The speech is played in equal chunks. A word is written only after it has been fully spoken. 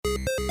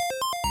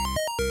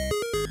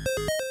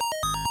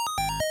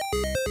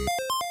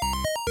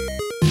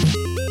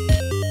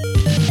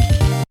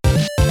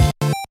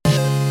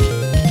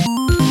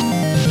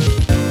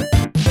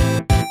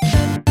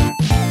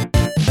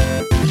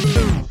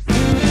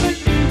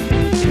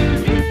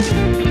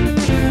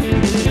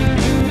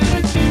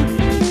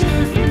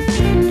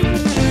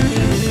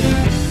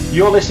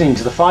You're listening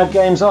to the 5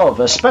 Games of,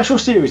 a special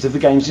series of the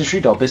Games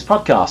Industry.biz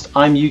podcast.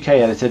 I'm UK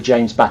editor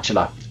James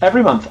Batchelor.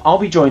 Every month I'll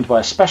be joined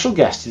by a special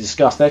guest to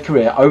discuss their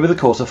career over the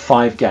course of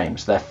 5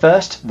 games, their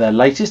first, their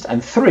latest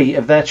and 3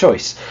 of their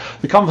choice.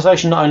 The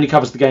conversation not only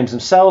covers the games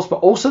themselves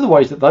but also the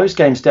ways that those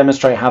games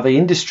demonstrate how the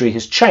industry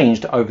has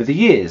changed over the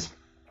years.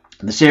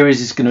 The series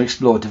is going to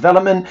explore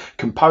development,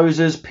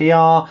 composers,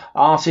 PR,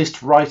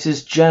 artists,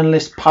 writers,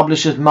 journalists,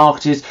 publishers,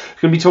 marketers.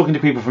 We're going to be talking to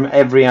people from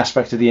every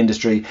aspect of the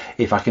industry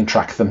if I can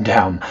track them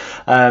down.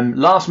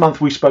 Last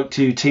month we spoke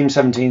to Team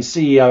 17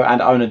 CEO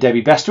and owner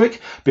Debbie Bestwick.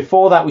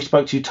 Before that we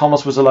spoke to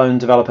Thomas Was Alone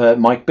developer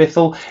Mike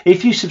Bithell.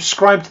 If you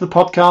subscribe to the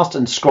podcast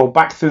and scroll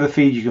back through the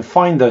feed you can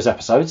find those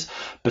episodes.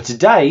 But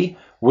today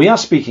we are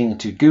speaking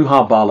to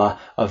Guha Bala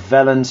of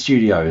Velan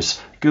Studios.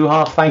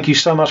 Guha, thank you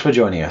so much for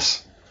joining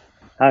us.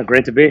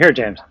 Great to be here,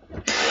 James.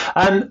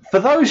 For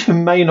those who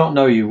may not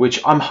know you, which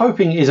I'm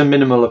hoping is a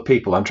minimal of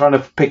people, I'm trying to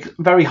pick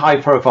very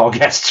high-profile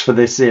guests for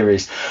this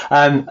series.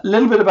 A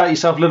little bit about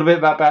yourself, a little bit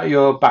about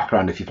your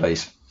background, if you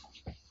please.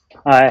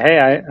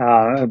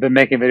 I've been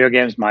making video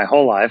games my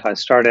whole life. I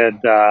started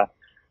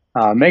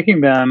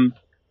making them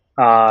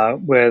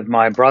with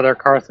my brother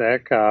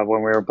Karthik when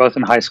we were both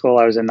in high school.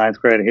 I was in 9th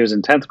grade, he was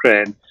in 10th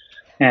grade.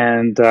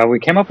 And we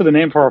came up with a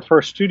name for our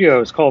first studio. It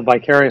was called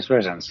Vicarious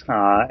Visions.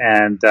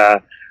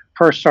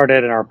 First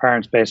started in our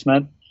parents'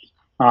 basement,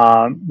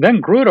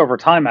 then grew it over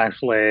time,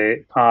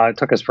 actually. It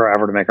took us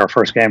forever to make our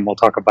first game. We'll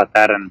talk about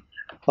that in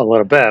a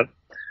little bit.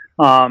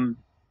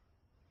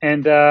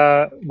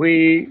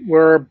 We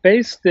were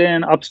based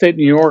in upstate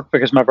New York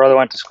because my brother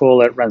went to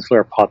school at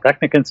Rensselaer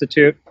Polytechnic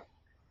Institute.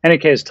 In any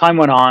case, time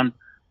went on.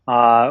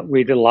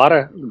 We did a lot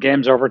of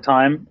games over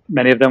time.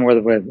 Many of them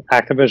were with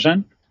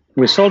Activision.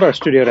 We sold our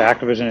studio to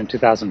Activision in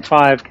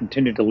 2005,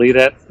 continued to lead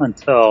it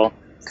until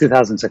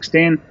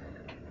 2016.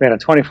 We had a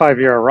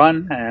 25-year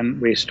run, and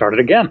we started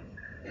again.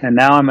 And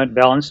now I'm at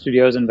Velan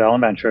Studios and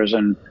Velan Ventures.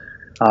 And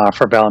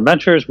for Velan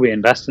Ventures, we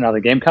invest in other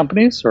game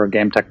companies or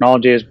game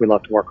technologies. We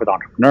love to work with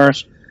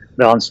entrepreneurs.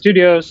 Velan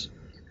Studios,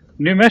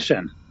 new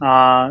mission.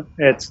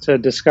 It's to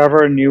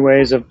discover new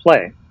ways of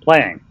playing,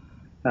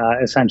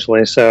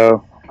 essentially.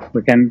 So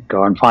we can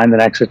go and find the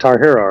next Guitar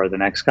Hero or the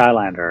next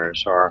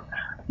Skylanders or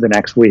the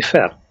next Wii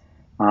Fit.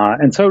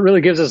 And so it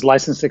really gives us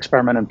license to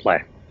experiment and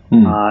play.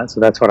 So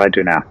that's what I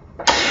do now.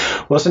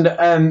 Well,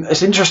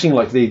 it's interesting,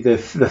 like the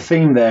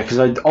theme there,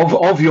 because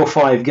of your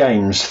 5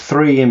 games,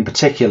 3 in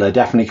particular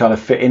definitely kind of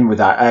fit in with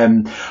that.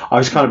 I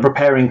was kind of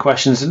preparing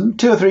questions,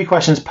 2 or 3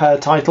 questions per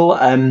title,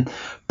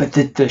 but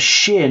the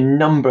sheer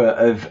number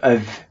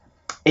of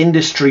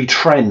industry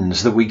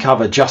trends that we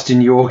cover just in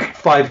your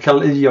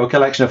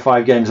collection of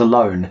 5 games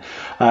alone,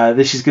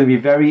 this is going to be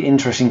a very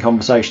interesting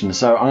conversation.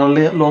 So I'm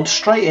going to launch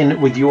straight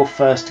in with your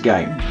first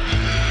game.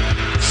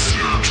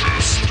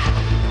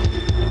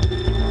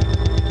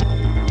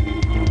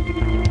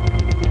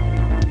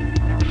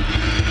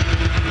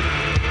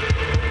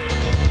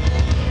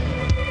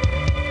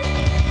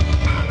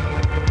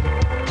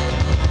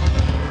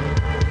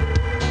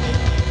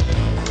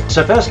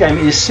 So first game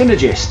is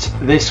Synergist.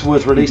 This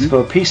was released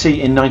for PC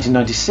in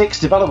 1996,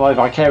 developed by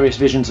Vicarious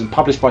Visions and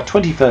published by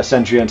 21st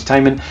Century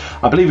Entertainment.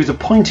 I believe it was a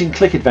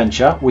point-and-click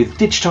adventure with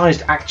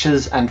digitized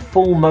actors and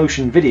full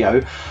motion video.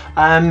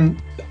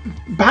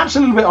 Perhaps a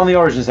little bit on the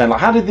origins then.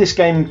 Like, how did this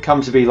game come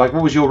to be? Like,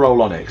 what was your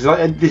role on it?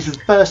 Because this is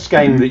the first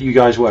game that you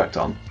guys worked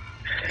on.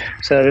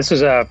 So this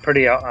was a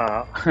pretty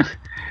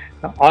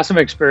awesome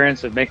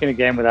experience of making a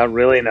game without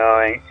really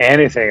knowing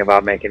anything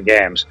about making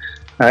games.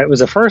 It was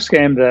the first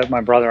game that my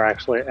brother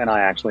and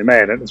I actually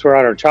made. And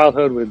throughout our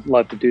childhood, we'd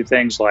love to do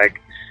things like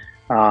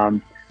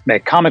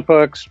make comic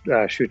books,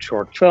 shoot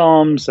short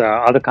films,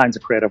 other kinds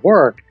of creative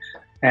work.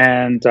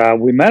 And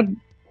we met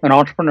an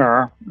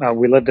entrepreneur.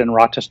 We lived in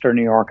Rochester,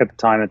 New York at the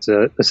time. It's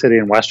a city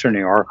in Western New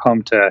York,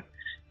 home to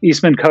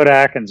Eastman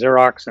Kodak and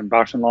Xerox and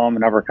Bausch & Lomb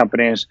and other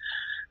companies.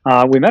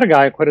 We met a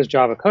guy who quit his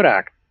job at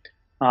Kodak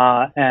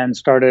and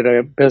started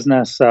a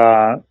business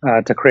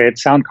to create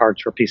sound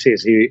cards for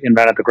PCs. He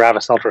invented the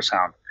Gravis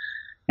ultrasound.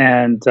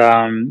 And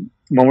when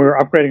we were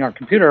upgrading our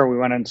computer, we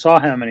went and saw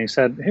him, and he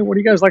said, "Hey, what do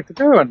you guys like to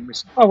do?" And we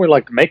said, "Oh, we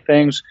like to make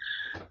things.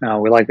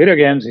 We like video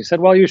games." He said,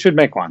 "Well, you should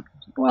make one."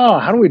 Said, "Well,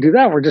 how do we do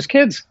that? We're just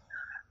kids."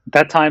 At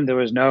that time,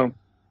 there's no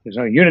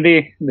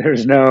Unity,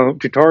 there's no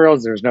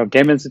tutorials, there's no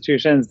game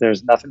institutions,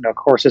 there's nothing, no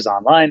courses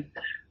online.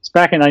 It's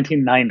back in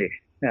 1990.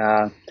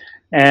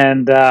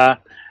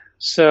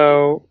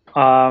 So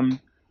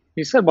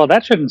he said, "Well,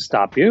 that shouldn't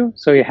stop you."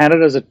 So he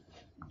handed us a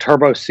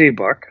Turbo C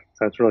book,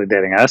 so it's really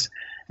dating us,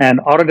 and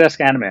Autodesk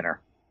Animator.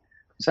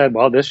 He said,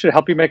 "Well, this should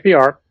help you make the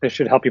art. This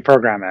should help you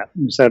program it."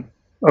 And we said,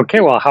 "Okay,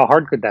 well, how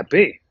hard could that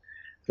be?"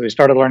 So we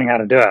started learning how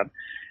to do it.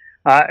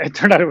 It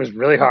turned out it was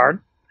really hard.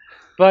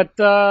 But,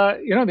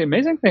 the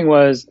amazing thing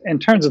was, in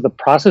terms of the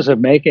process of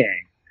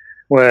making,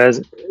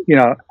 was,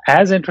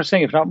 as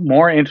interesting, if not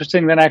more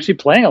interesting than actually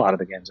playing a lot of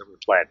the games that we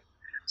played.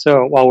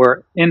 So while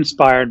we're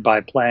inspired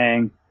by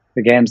playing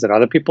the games that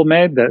other people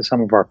made, that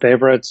some of our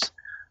favorites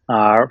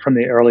from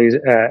the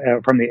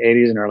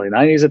 80s and early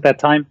 90s at that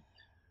time,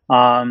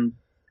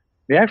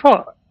 the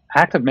actual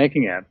act of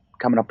making it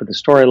coming up with the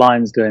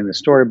storylines, doing the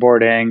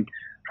storyboarding,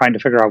 trying to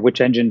figure out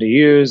which engine to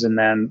use, and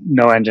then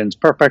no engine's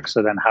perfect,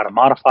 so then how to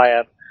modify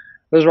it.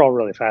 Those are all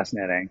really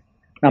fascinating.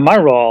 Now, my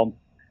role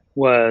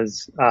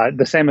was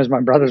the same as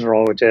my brother's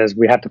role, which is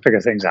we had to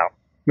figure things out.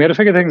 We had to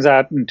figure things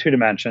out in 2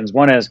 dimensions.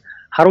 One is,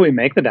 how do we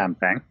make the damn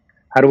thing?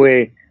 How do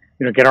we,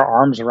 get our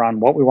arms around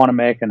what we want to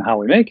make and how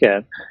we make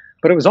it?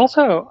 But it was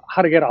also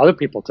how to get other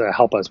people to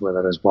help us with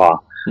it as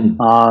well.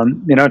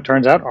 It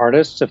turns out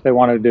artists, if they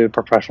want to do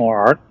professional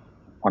art,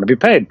 want to be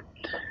paid.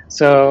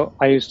 So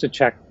I used to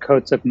check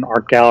coats at an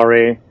art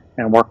gallery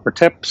and work for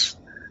tips.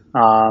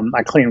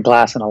 I cleaned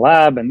glass in a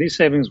lab, and these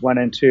savings went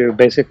into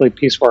basically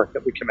piecework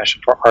that we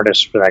commissioned for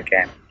artists for that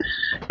game.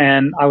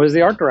 And I was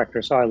the art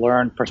director, so I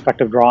learned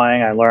perspective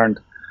drawing. I learned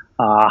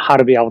how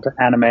to be able to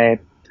animate.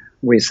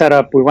 We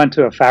went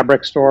to a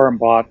fabric store and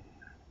bought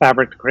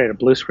fabric to create a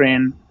blue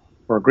screen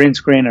or a green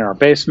screen in our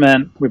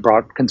basement. We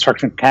brought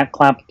construction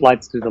clamp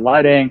lights to do the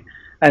lighting,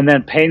 and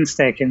then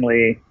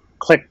painstakingly,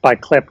 click by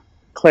click,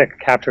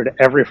 captured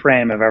every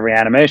frame of every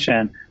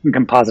animation and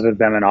composited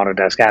them in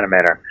Autodesk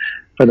Animator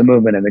for the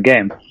movement in the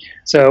game.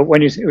 So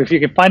if you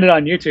can find it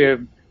on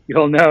YouTube,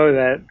 you'll know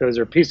that those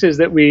are pieces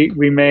that we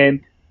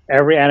made.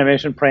 Every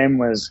animation frame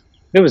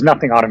there was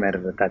nothing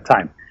automated at that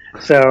time.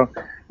 So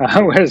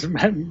it was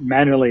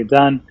manually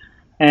done.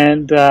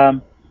 And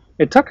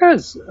it took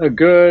us a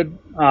good,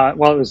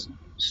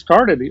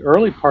 the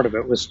early part of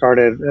it was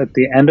started at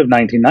the end of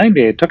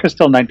 1990. It took us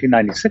till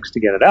 1996 to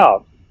get it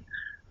out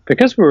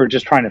because we were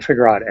just trying to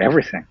figure out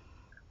everything,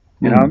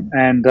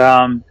 and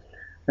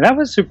that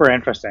was super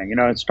interesting.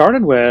 It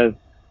started with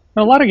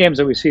a lot of games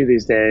that we see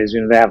these days.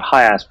 They have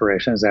high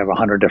aspirations. They have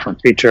 100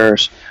 different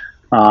features.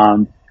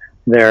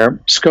 They're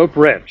scope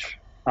rich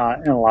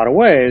in a lot of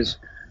ways.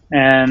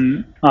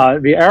 And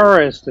the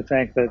error is to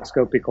think that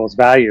scope equals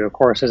value. Of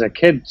course, as a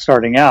kid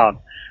starting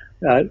out,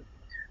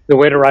 the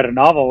way to write a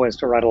novel was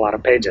to write a lot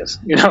of pages,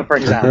 for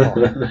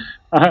example.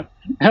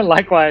 And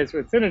likewise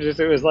with Synergist,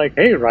 it was like,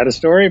 hey, write a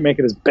story, make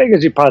it as big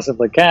as you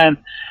possibly can,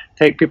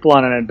 take people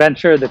on an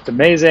adventure that's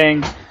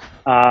amazing,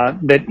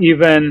 that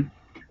even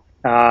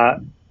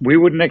we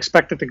wouldn't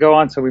expect it to go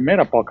on. So we made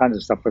up all kinds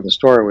of stuff for the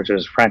story, which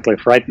is frankly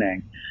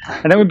frightening.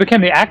 And then we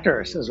became the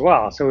actors as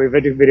well. So we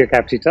video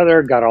capped each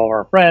other, got all of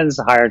our friends,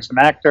 hired some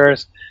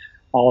actors,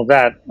 all of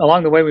that.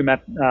 Along the way, we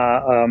met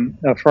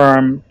a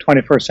firm,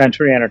 21st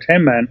Century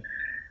Entertainment.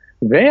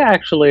 They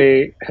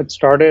actually had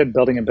started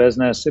building a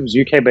business. It was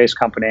a UK-based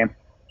company.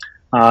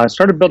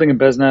 Started building a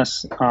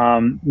business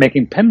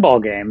making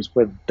pinball games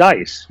with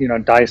DICE,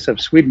 DICE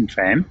of Sweden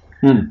fame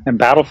and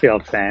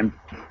Battlefield fame.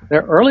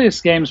 Their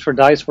earliest games for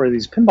DICE were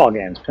these pinball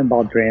games,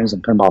 Pinball Dreams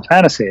and Pinball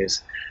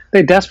Fantasies.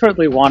 They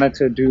desperately wanted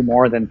to do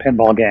more than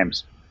pinball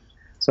games.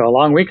 So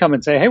along we come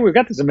and say, hey, we've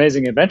got this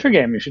amazing adventure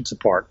game you should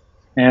support.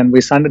 And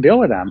we signed a deal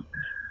with them.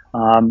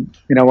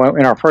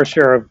 In our first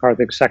year of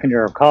Karthik's second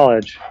year of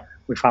college,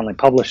 we finally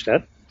published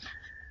it.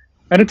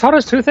 And it taught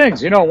us 2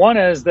 things. One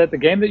is that the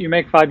game that you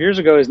make 5 years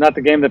ago is not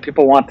the game that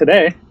people want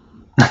today.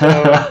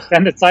 So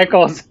extended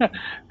cycles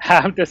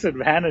have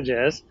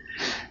disadvantages.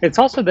 It's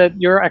also that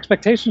your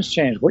expectations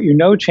change. What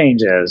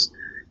changes.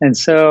 And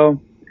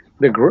so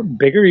the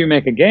bigger you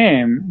make a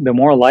game, the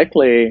more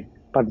likely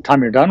by the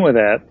time you're done with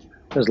it,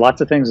 there's lots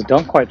of things that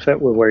don't quite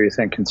fit with where you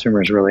think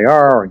consumers really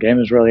are or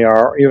gamers really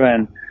are, or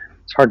even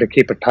it's hard to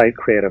keep a tight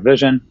creative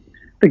vision.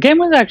 The game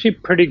was actually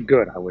pretty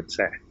good, I would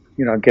say,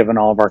 given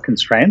all of our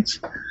constraints.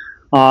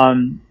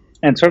 And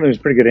certainly it was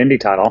a pretty good indie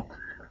title,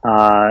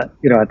 at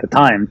the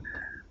time.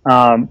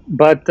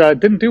 But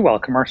didn't do well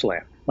commercially.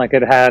 Like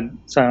it had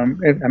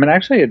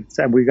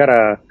we got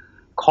a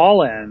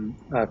call in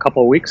a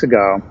couple of weeks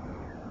ago,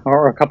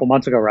 or a couple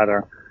months ago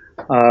rather,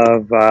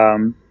 of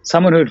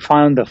someone who'd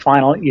found the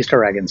final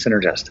Easter egg in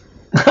Synergist.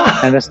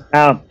 And this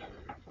now,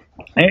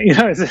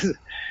 it's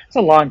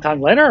a long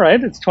time later,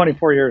 right? It's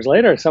 24 years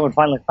later. Someone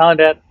finally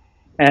found it,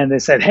 and they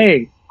said,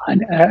 hey,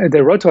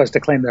 they wrote to us to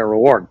claim their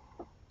reward.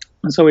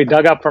 And so we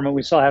dug up from it.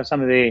 We still have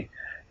some of the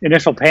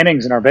initial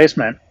paintings in our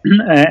basement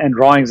and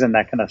drawings and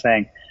that kind of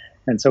thing.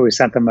 And so we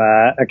sent them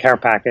a care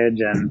package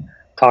and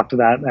talked to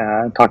them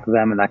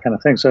and that kind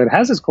of thing. So it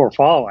has its core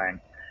following,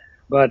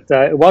 but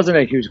it wasn't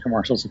a huge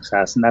commercial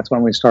success. And that's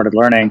when we started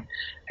learning,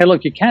 hey,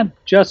 look, you can't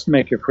just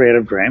make your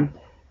creative dream.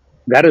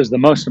 That is the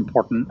most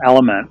important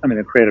element. I mean,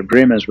 the creative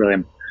dream is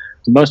really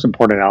the most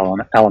important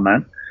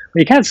element. But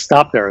you can't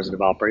stop there as a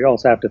developer. You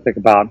also have to think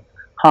about,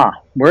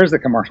 where's the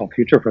commercial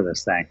future for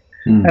this thing?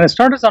 And it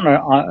started us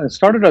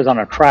on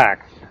a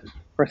track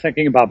for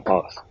thinking about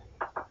both.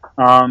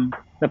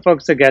 The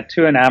folks that get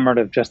too enamored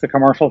of just the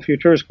commercial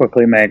futures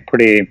quickly make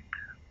pretty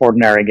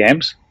ordinary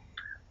games.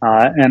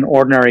 And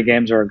ordinary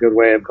games are a good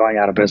way of going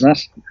out of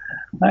business.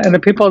 And the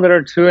people that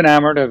are too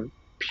enamored of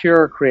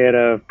pure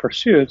creative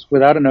pursuits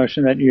without a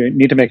notion that you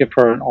need to make it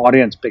for an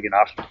audience big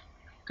enough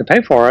to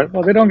pay for it,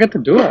 well, they don't get to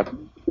do it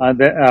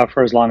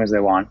for as long as they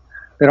want.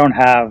 They don't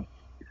have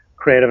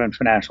creative and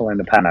financial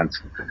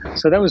independence.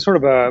 So that was sort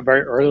of a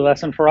very early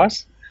lesson for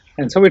us.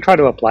 And so we try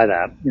to apply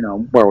that,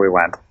 where we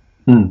went.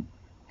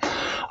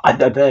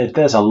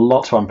 There's a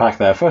lot to unpack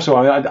there. First of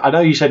all, I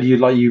know you said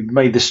you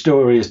made the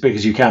story as big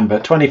as you can,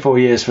 but 24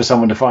 years for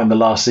someone to find the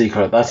last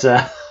secret, that's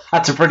a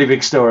pretty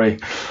big story.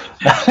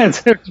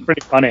 It's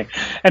pretty funny.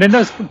 And in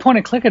those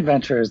point-and-click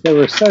adventures, they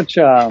were such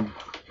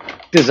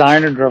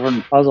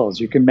designer-driven puzzles.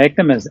 You can make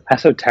them as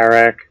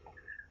esoteric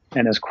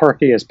and as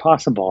quirky as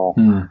possible,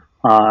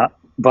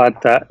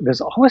 but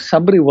there's always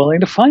somebody willing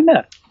to find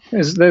that.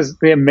 There's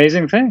the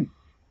amazing thing.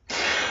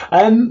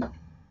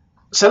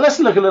 So let's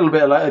look a little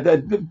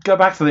bit, go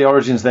back to the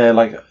origins there,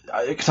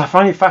 because I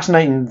find it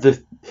fascinating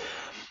the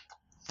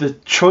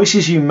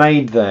choices you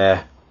made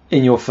there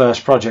in your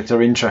first project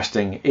are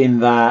interesting in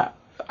that,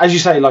 as you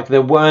say,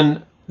 there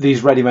weren't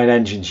these ready-made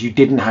engines. You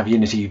didn't have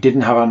Unity, you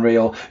didn't have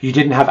Unreal, you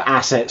didn't have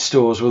asset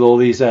stores with all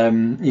these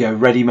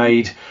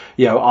ready-made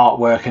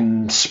artwork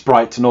and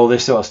sprites and all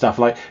this sort of stuff.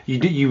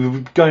 You were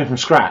going from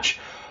scratch.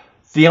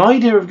 The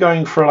idea of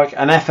going for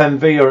an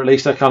FMV, or at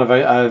least a kind of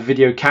a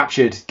video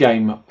captured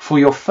game for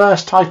your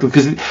first title,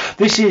 because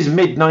this is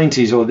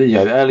mid-90s or the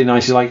early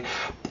 90s,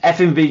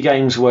 FMV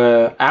games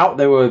were out,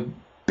 they were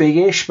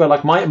big-ish,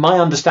 but my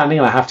understanding,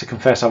 and I have to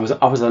confess I was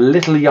a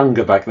little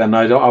younger back then,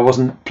 I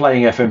wasn't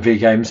playing FMV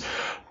games,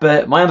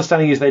 but my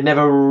understanding is they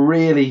never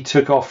really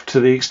took off to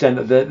the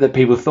extent that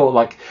people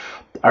thought.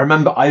 I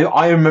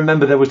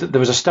remember there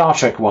was a Star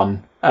Trek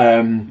one,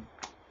 it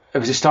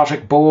was a Star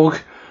Trek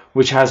Borg,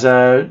 which has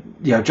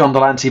John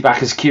Delancey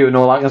back as Q and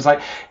all that. It's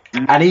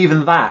and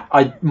even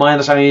that, my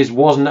understanding is,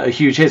 wasn't a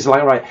huge hit. It's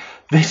right,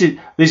 this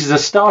is a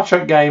Star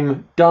Trek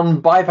game done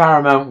by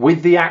Paramount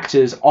with the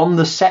actors on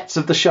the sets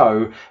of the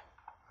show.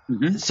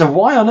 Mm-hmm. So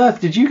why on earth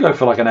did you go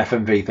for an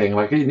FMV thing,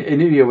 in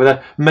India with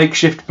a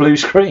makeshift blue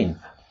screen?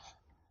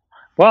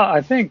 Well, I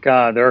think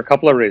there are a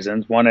couple of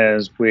reasons. One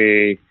is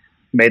we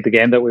made the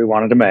game that we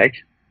wanted to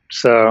make,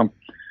 so.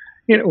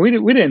 We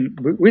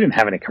didn't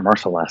have any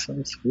commercial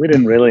lessons. We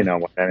didn't really know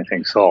what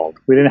anything sold.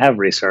 We didn't have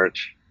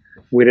research.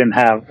 We didn't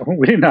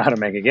know how to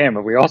make a game,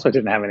 but we also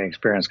didn't have any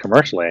experience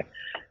commercially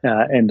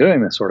in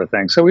doing this sort of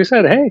thing. So we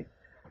said, hey,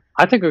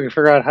 I think we can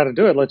figure out how to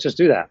do it. Let's just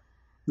do that.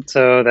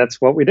 So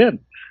that's what we did.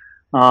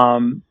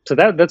 So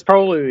that's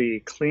probably the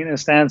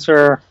cleanest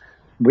answer.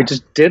 We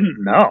just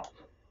didn't know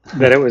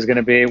that it was going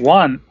to be,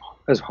 one,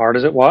 as hard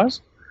as it was,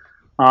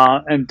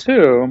 and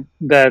two,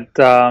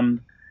 that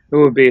it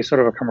would be sort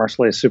of a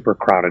commercially super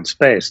crowded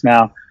space.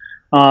 Now,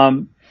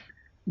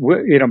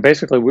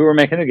 basically we were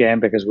making a game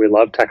because we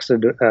loved text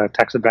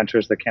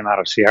adventures that came out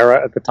of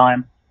Sierra at the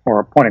time,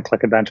 or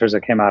point-and-click adventures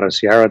that came out of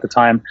Sierra at the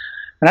time.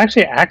 And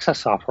actually, Access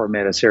Software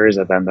made a series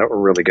of them that were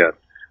really good.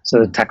 So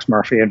the Tex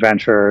Murphy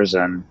Adventures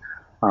and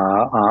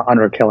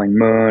Under a Killing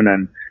Moon,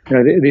 and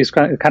these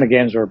kind of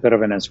games were a bit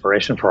of an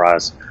inspiration for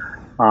us.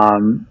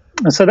 And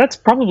so that's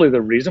probably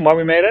the reason why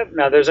we made it.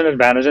 Now, there's an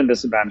advantage and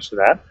disadvantage to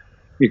that.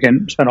 You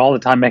can spend all the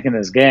time making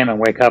this game and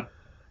wake up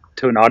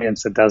to an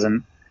audience that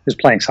is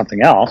playing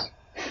something else.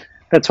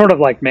 That's sort of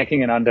like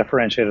making an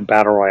undifferentiated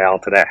battle royale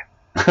today.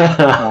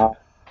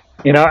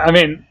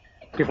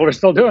 People are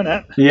still doing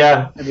it.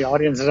 Yeah. And the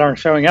audiences aren't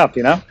showing up,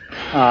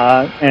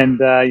 and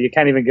you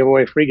can't even give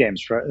away free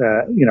games for,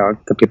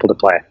 to people to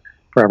play,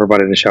 for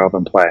everybody to show up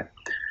and play.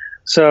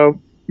 So,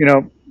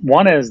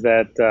 one is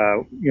that,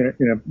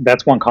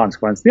 that's one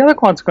consequence. The other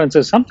consequence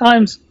is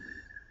sometimes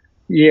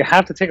you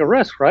have to take a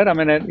risk, right?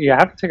 You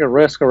have to take a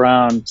risk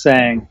around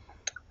saying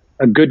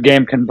a good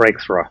game can break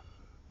through.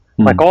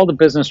 All the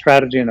business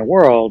strategy in the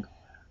world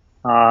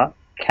and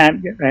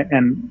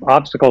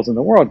obstacles in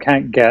the world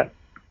can't get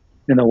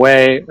in the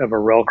way of a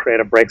real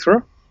creative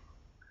breakthrough.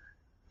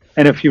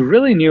 And if you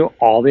really knew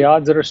all the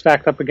odds that are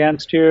stacked up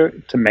against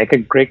you to make a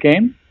great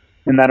game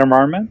in that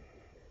environment,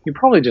 you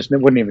probably just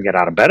wouldn't even get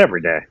out of bed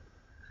every day.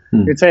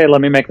 You'd say,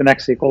 let me make the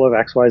next sequel of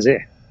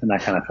XYZ and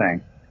that kind of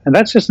thing. And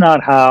that's just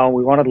not how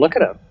we wanted to look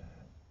at it.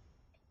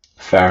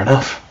 Fair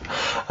enough.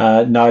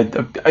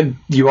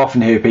 You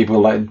often hear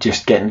people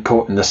just getting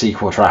caught in the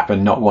sequel trap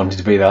and not wanting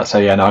to be that. So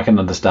yeah, no, I can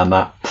understand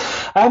that.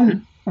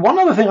 One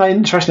other thing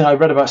interesting I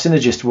read about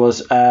Synergist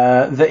was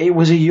that it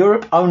was a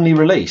Europe-only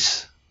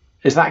release.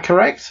 Is that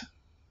correct?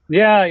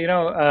 Yeah,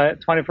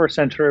 21st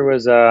Century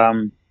was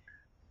a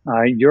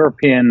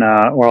European,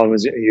 it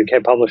was a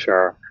UK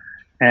publisher,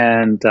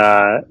 and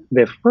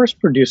they first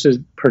produced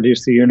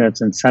the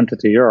units and sent it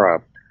to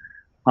Europe.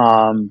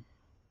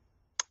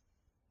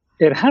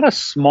 It had a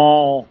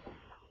small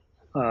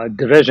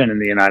division in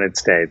the United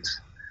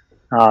States.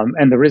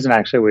 And the reason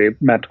actually we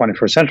met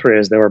 21st Century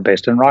is they were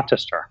based in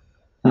Rochester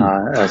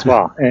as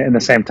well, in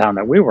the same town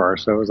that we were.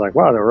 So it was like,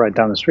 wow, they were right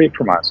down the street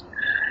from us.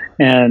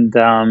 And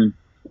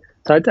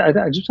so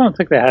I just don't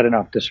think they had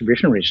enough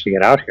distribution reach to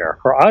get out here.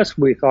 For us,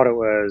 we thought it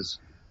was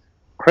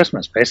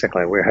Christmas,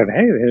 basically. We had,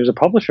 hey, here's a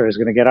publisher who's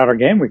going to get out our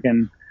game. We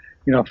can,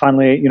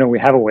 finally, we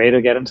have a way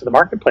to get into the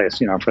marketplace,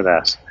 for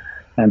this.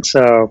 And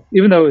so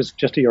even though it was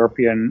just a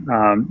European,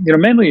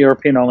 mainly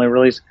European-only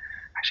release,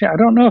 actually, I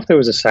don't know if there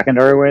was a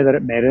secondary way that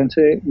it made it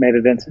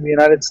into the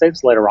United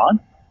States later on.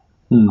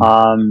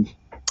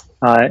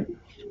 It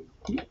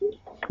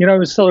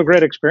was still a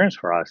great experience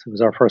for us. It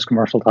was our first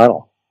commercial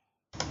title.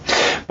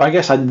 But I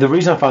guess the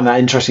reason I find that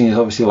interesting is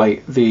obviously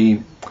like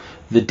the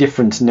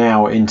difference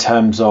now in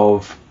terms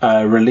of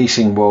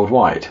releasing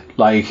worldwide.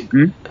 Like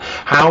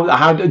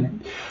how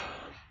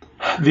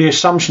the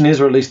assumption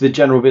is, or at least the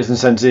general business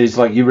sense is,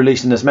 like you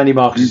release in as many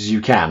markets as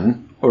you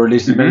can, or at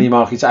least as many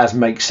markets as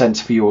makes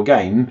sense for your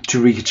game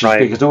to reach as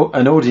big as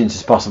an audience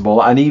as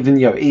possible. And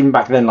even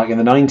back then, like in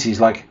the 90s,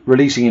 like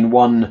releasing in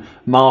one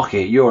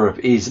market, Europe,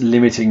 is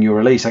limiting your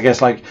release. I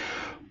guess, like,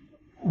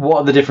 what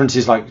are the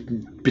differences like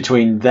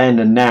between then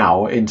and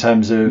now in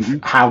terms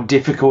of how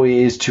difficult it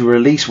is to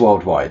release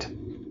worldwide?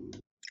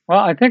 Well,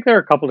 I think there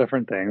are a couple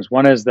different things.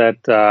 One is that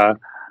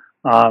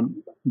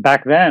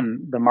back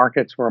then, the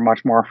markets were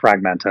much more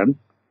fragmented.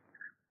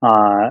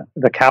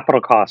 The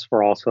capital costs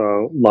were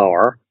also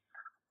lower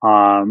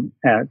and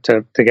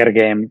to get a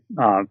game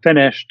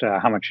finished,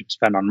 how much you'd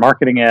spend on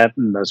marketing it,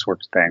 and those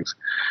sorts of things.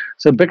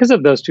 So because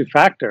of those two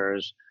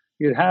factors,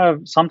 you'd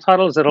have some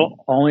titles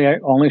that'll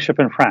only ship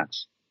in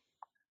France.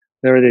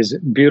 There were these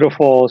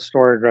beautiful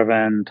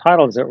story-driven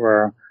titles that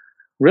were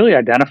really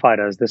identified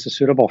as this is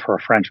suitable for a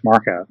French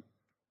market,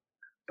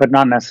 but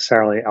not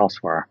necessarily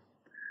elsewhere.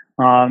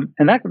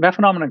 And that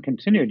phenomenon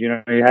continued.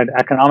 You had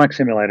economic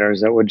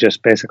simulators that would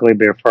just basically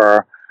be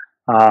for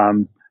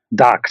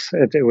ducks.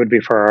 It would be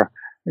for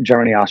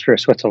Germany, Austria,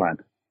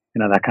 Switzerland,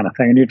 that kind of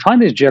thing. And you'd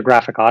find these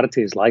geographic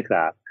oddities like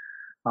that.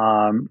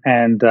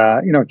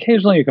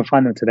 Occasionally you can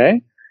find them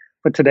today,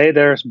 but today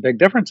there's big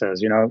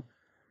differences.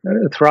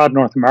 Throughout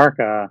North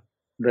America,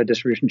 the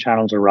distribution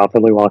channels are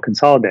relatively well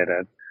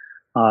consolidated.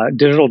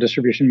 Digital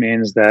distribution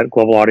means that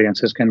global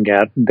audiences can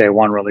get day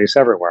one release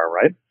everywhere,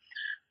 right?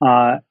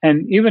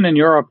 And even in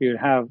Europe, you'd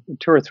have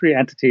 2 or 3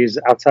 entities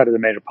outside of the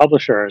major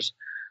publishers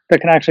that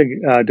can actually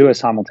do a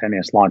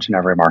simultaneous launch in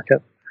every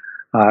market,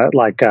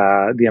 like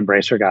the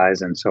Embracer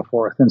guys and so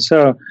forth. And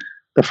so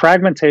the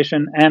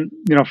fragmentation and,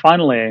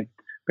 finally,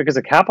 because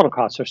the capital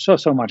costs are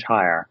so much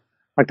higher.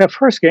 Like that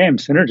first game,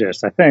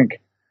 Synergist, I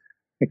think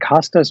it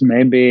cost us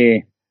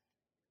maybe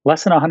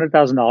less than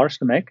 $100,000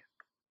 to make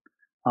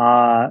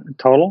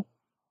total.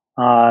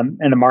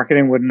 And the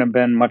marketing wouldn't have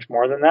been much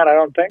more than that, I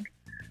don't think.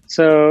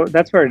 So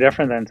that's very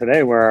different than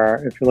today,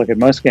 where if you look at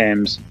most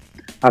games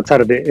outside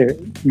of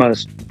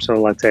let's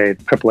say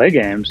AAA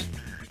games,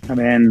 I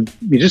mean,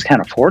 you just can't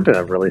afford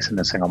to release in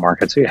a single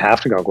market, so you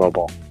have to go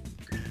global.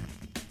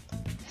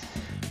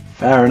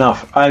 Fair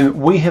enough.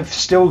 We have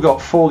still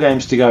got 4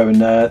 games to go, and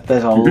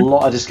there's a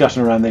lot of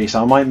discussion around these,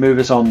 so I might move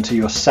us on to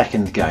your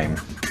second game.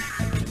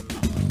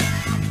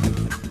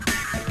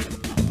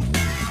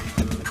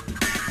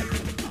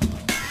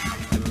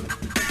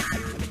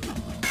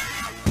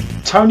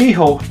 Tony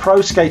Hawk Pro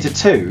Skater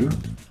 2,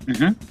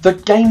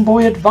 the Game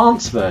Boy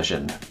Advance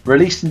version,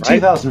 released in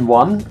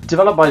 2001,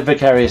 developed by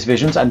Vicarious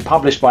Visions and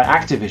published by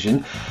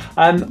Activision.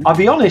 I'll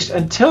be honest,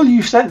 until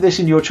you sent this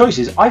in your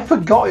choices, I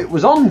forgot it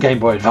was on Game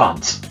Boy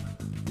Advance.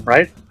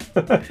 Right?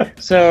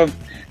 So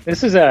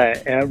this is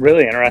a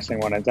really interesting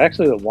one. It's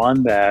actually the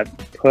one that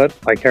put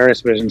Vicarious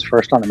Visions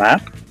first on the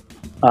map.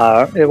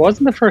 It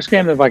wasn't the first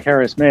game that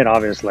Vicarious made,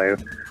 obviously,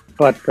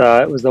 but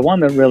it was the one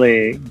that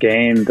really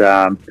gained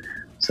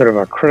sort of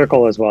a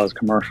critical as well as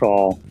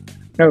commercial.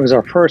 It was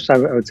our first, I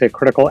would say,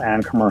 critical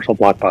and commercial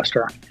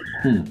blockbuster.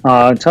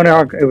 Tony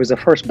Hawk, it was the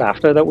first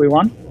BAFTA that we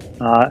won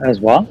as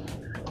well.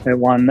 It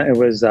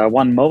was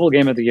won Mobile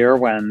Game of the Year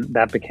when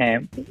that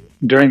became,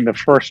 during the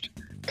first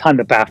time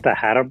that BAFTA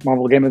had a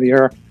Mobile Game of the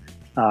Year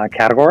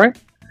category.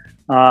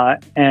 The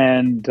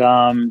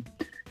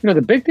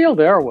big deal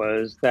there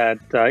was that,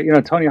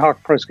 Tony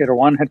Hawk Pro Skater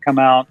 1 had come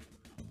out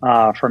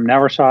from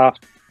Neversoft.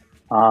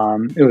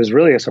 It was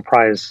really a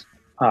surprise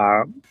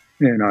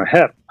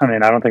hit. I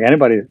mean, I don't think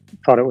anybody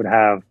thought it would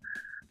have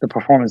the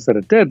performance that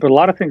it did, but a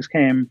lot of things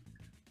came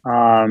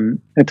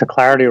into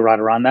clarity right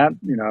around that.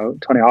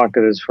 Tony Hawk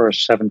did his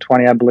first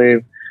 720, I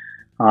believe,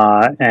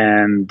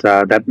 and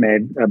that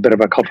made a bit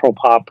of a cultural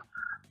pop.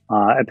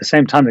 At the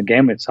same time, the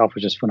game itself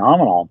was just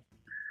phenomenal.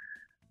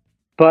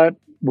 But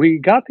we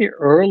got the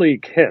early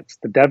kits,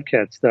 the dev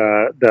kits,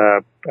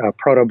 the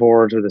proto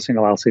boards or the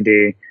single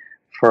LCD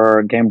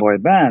for Game Boy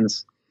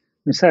Advance.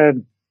 We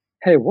said,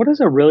 hey, what is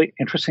a really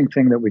interesting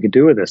thing that we could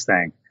do with this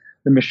thing?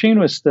 The machine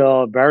was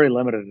still very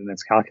limited in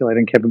its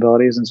calculating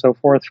capabilities and so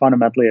forth,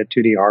 fundamentally a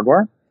 2D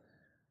hardware.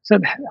 So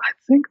I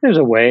think there's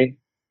a way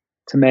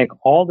to make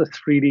all the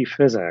 3D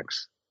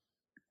physics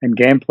and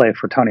gameplay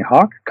for Tony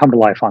Hawk come to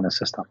life on the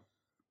system.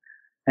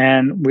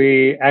 And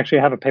we actually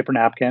have a paper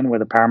napkin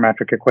with the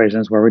parametric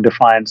equations where we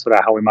define sort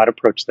of how we might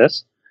approach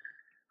this.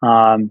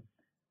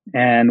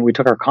 And we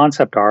took our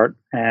concept art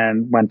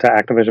and went to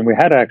Activision. We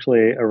had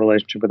actually a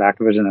relationship with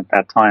Activision at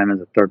that time as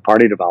a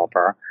third-party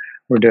developer.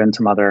 We're doing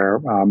some other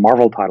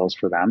Marvel titles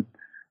for them.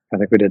 I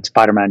think we did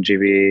Spider-Man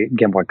GB,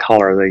 Game Boy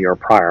Color the year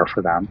prior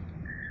for them.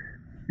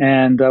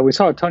 And we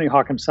saw Tony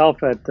Hawk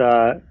himself on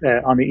the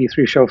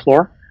E3 show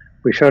floor.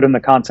 We showed him the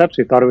concepts.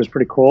 We thought it was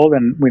pretty cool.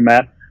 Then we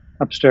met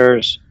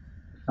upstairs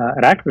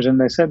at Activision.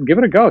 They said, give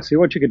it a go. See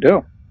what you could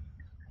do.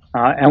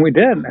 And we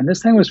did. And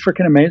this thing was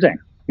freaking amazing.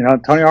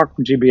 Tony Hawk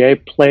from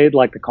GBA played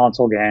like the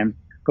console game.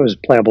 It was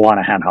playable on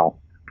a handheld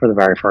for the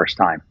very first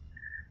time.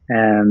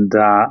 And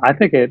I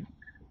think it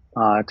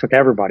took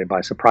everybody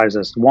by surprise.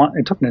 It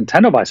took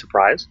Nintendo by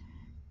surprise.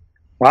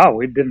 Wow,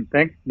 we didn't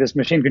think this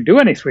machine could do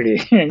any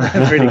 3D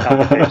 3D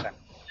computation.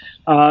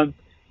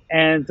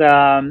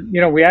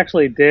 We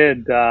actually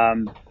did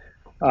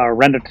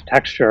render to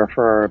texture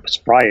for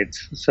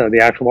sprites. So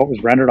the actual what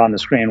was rendered on the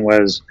screen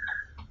was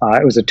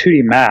it was a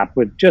 2D map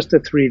with just a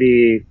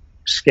 3D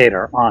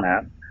skater on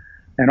it,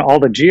 and all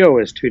the geo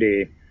is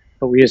 2D,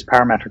 but we used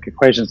parametric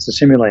equations to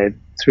simulate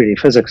 3D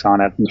physics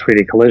on it and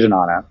 3D collision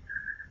on it.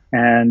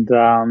 And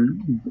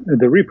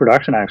the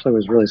reproduction actually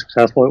was really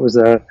successful. It was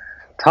a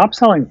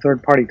top-selling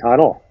third-party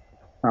title,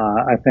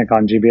 I think,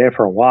 on GBA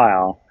for a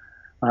while.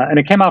 And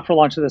it came out for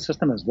launch of the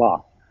system as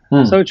well.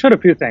 So it showed a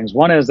few things.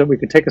 One is that we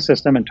could take a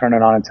system and turn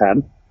it on its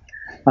head.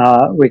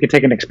 We could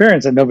take an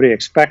experience that nobody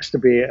expects to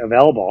be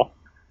available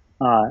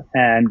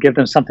and give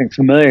them something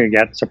familiar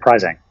yet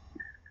surprising.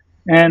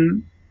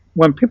 And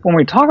when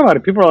we talk about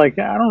it, people are like,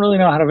 I don't really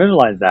know how to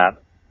visualize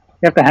that.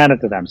 You have to hand it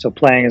to them. So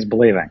playing is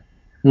believing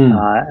and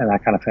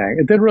that kind of thing.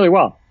 It did really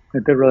well.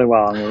 And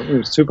we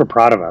were super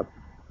proud of it.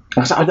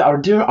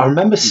 I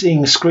remember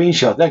seeing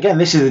screenshots. Again,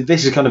 this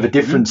is kind of a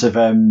difference of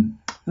then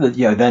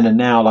and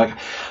now. Like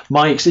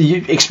my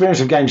experience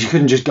of games, you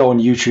couldn't just go on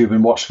YouTube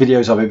and watch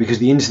videos of it because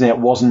the internet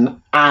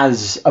wasn't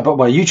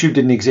YouTube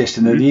didn't exist,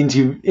 and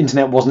the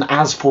internet wasn't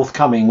as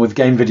forthcoming with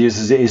game videos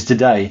as it is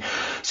today.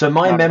 So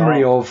my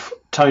memory of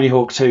Tony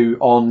Hawk 2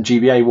 on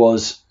GBA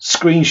was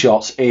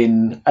screenshots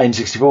in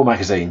N64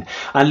 magazine,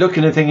 and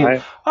looking and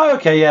thinking, oh,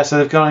 okay, yeah, so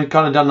they've kind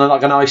of done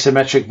like an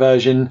isometric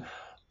version.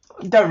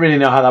 Don't really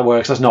know how that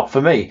works. That's not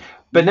for me.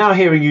 But now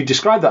hearing you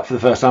describe that for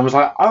the first time, I was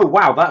like, oh,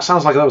 wow, that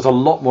sounds like that was a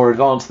lot more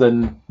advanced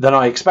than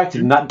I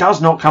expected. And that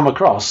does not come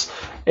across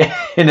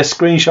in a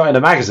screenshot in a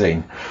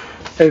magazine.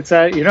 It's,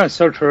 it's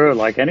so true.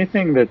 Like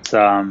anything that's,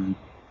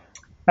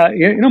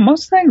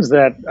 most things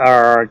that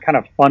are kind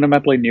of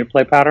fundamentally new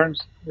play patterns,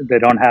 they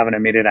don't have an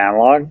immediate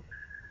analog.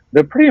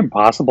 They're pretty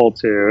impossible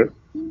to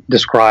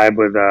describe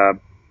with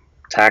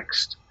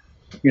text.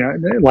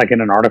 Like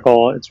in an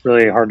article, it's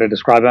really hard to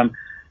describe them.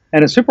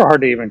 And it's super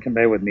hard to even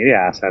convey with media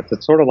assets.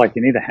 It's sort of like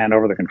you need to hand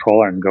over the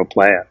controller and go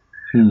play it.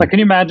 Like, can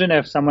you imagine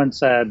if someone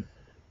said,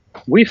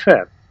 Wii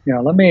Fit,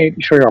 let me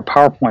show you a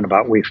PowerPoint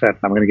about Wii Fit, and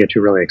I'm going to get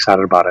you really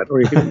excited about it.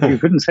 Or you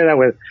couldn't say that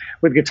with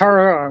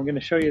Guitar, or I'm going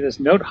to show you this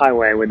note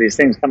highway with these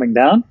things coming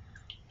down.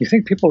 You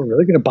think people are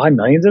really going to buy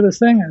millions of this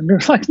thing? And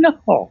they're like,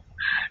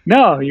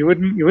 no, you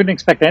wouldn't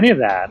expect any of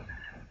that.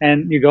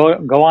 And you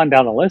go on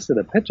down the list of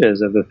the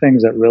pitches of the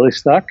things that really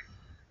stuck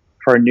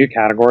for new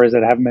categories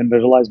that haven't been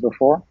visualized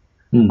before.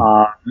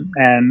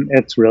 And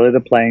it's really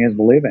the playing is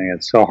believing.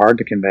 It's so hard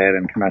to convey it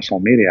in conventional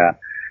media.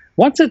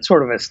 Once it's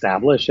sort of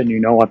established and you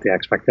know what the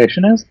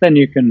expectation is, then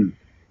you can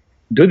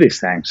do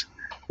these things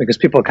because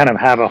people kind of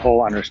have a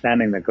whole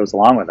understanding that goes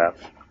along with it.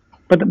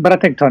 But I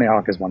think Tony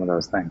Hawk is one of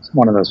those things,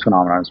 one of those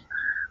phenomena.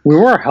 We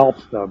were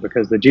helped, though,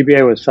 because the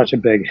GBA was such a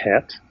big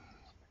hit.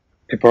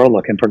 People are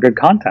looking for good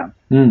content.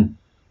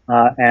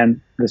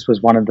 And this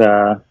was one of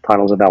the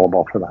titles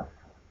available for that.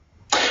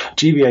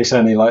 GBA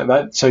certainly like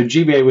that. So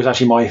GBA was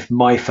actually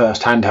my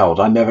first handheld.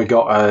 I never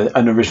got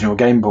an original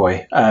Game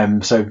Boy.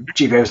 So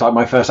GBA was like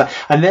my first,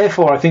 and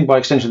therefore I think by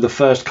extension the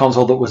first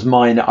console that was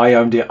mine. I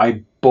owned it.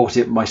 I bought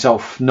it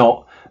myself,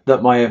 not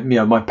that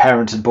my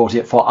parents had bought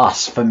it for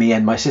us, for me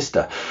and my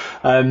sister.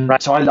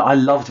 Right. So I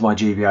loved my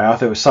GBA. I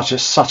thought it was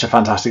such a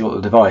fantastic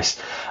little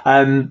device.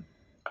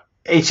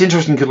 It's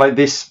interesting because like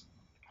this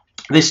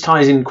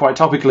ties in quite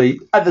topically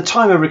at the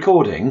time of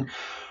recording.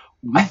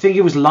 I think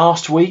it was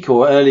last week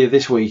or earlier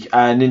this week,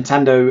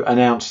 Nintendo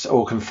announced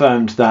or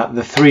confirmed that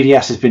the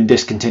 3DS has been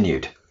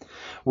discontinued,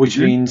 which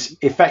means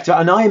effectively,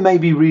 and I may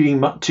be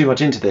reading too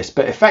much into this,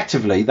 but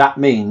effectively that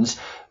means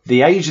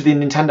the age of the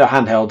Nintendo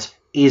handhelds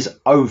is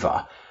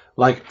over.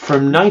 Like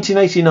from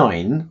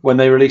 1989, when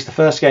they released the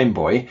first Game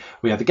Boy,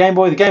 we had the Game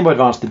Boy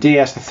Advance, the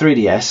DS, the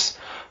 3DS,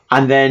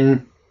 and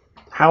then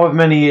however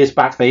many years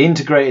back they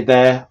integrated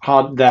their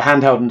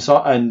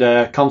handheld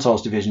and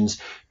consoles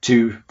divisions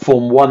to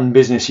form one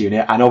business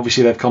unit, and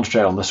obviously they've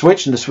concentrated on the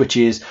Switch, and the Switch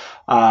is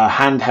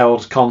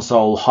handheld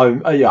console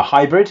home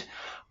hybrid.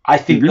 I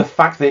think the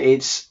fact that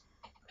it's,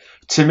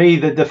 to me,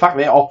 the fact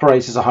that it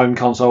operates as a home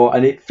console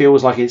and it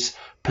feels like it's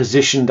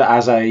positioned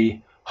as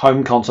a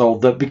home console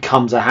that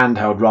becomes a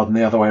handheld rather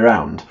than the other way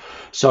around.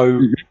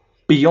 So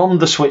beyond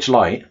the Switch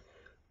Lite,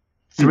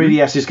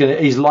 3DS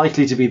is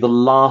likely to be the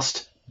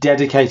last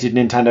dedicated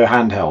Nintendo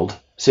handheld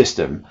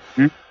system.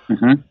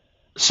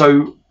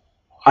 So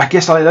I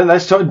guess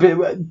let's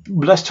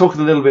talk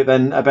a little bit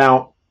then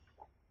about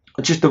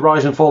just the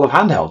rise and fall of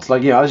handhelds.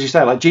 Like, as you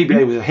say, like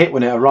GBA was a hit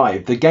when it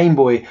arrived. The Game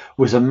Boy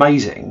was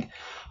amazing.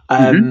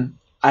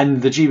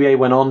 And the GBA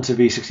went on to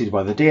be succeeded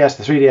by the DS,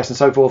 the 3DS and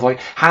so forth. Like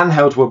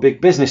handhelds were big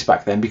business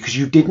back then because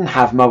you didn't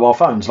have mobile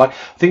phones. Like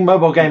I think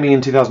mobile gaming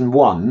in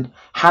 2001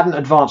 hadn't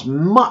advanced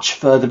much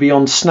further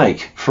beyond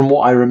Snake from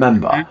what I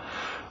remember.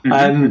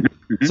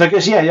 So I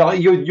guess,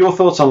 your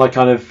thoughts on like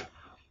kind of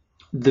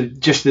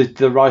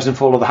the rise and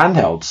fall of the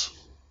handhelds.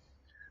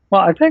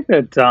 Well, I think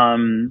that,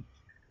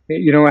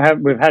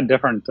 we've had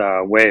different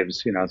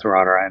waves,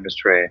 throughout our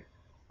industry,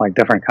 like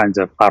different kinds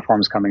of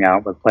platforms coming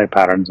out with play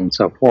patterns and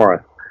so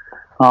forth.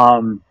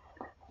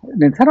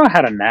 Nintendo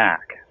had a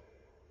knack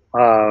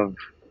of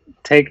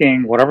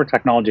taking whatever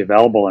technology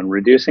available and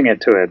reducing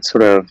it to its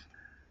sort of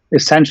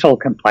essential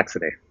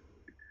complexity.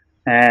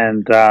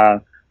 And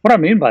what I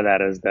mean by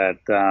that is that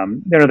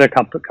there are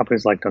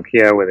companies like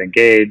Nokia with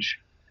Engage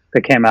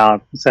that came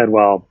out and said,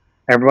 well,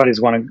 everybody's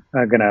going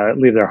to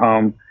leave their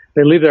home.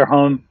 They leave their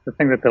home. The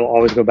thing that they'll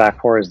always go back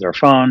for is their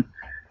phone.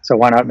 So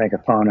why not make a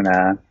phone and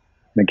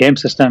a game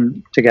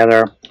system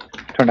together?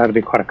 Turned out to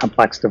be quite a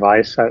complex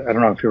device. I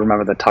don't know if you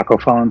remember the Taco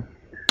phone.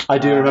 I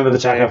do remember the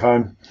Taco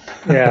phone.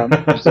 Yeah,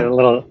 just a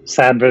little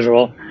sad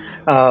visual.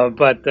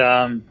 But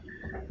the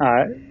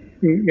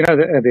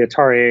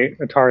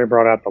Atari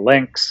brought out the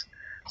Lynx.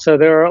 So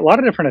there are a lot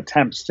of different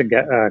attempts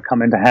to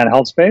come into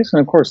handheld space. And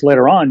of course,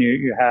 later on,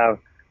 you have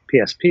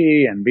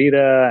PSP and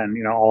Vita and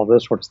all of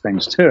those sorts of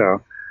things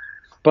too.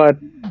 But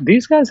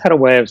these guys had a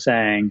way of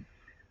saying,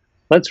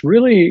 let's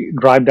really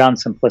drive down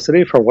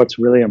simplicity for what's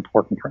really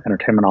important for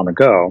entertainment on the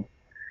go.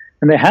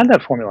 And they had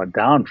that formula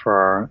down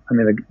for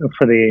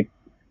the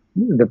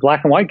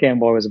black and white Game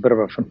Boy was a bit of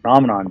a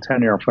phenomenon,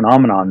 10-year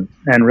phenomenon,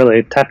 and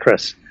really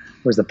Tetris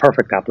was the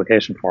perfect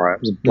application for it.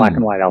 It was a black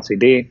and white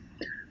LCD.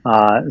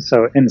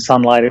 So in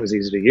sunlight, it was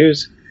easy to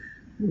use.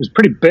 It was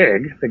pretty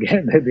big,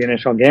 the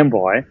initial Game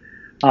Boy,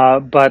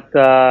 but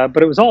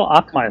it was all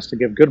optimized to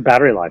give good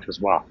battery life as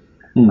well.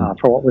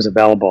 For what was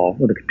available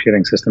with the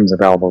computing systems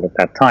available at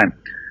that time.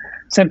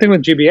 Same thing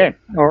with GBA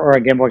or a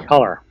Game Boy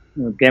Color.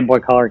 With Game Boy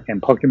Color came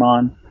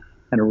Pokemon,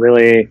 and it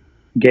really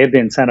gave the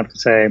incentive to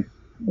say,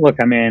 look,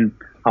 I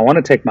want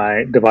to take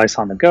my device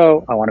on the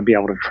go. I want to be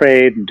able to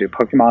trade and do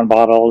Pokemon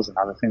bottles and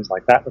other things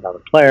like that with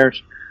other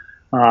players,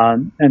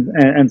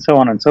 and so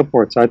on and so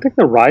forth. So I think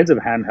the rise of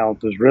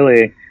handhelds was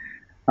really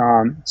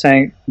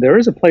saying there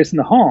is a place in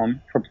the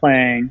home for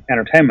playing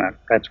entertainment.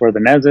 That's where the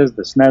NES is,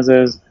 the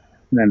SNES is,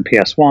 and then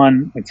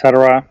PS1,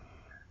 etc.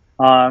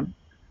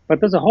 But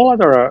there's a whole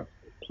other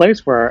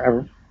place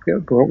where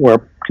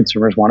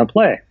consumers want to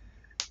play.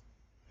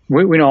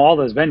 We know all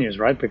those venues,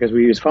 right? Because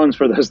we use phones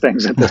for those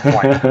things at this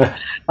point.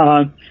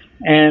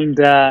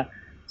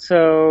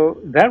 So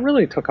that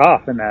really took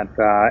off in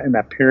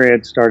that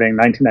period, starting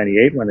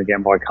 1998 when the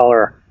Game Boy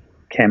Color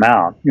came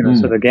out.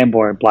 So the Game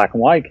Boy Black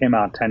and White came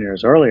out 10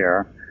 years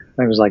earlier. I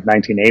think it was like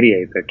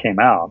 1988 that came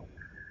out.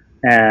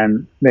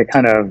 And they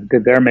kind of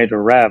did their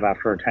major rev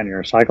after a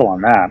 10-year cycle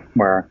on that,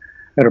 where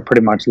it had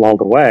pretty much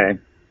lulled away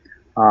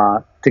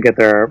to get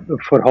their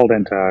foothold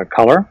into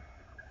color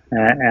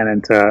and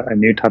into a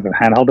new type of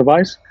handheld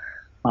device.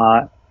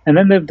 And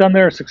then they've done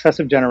their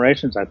successive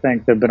generations. I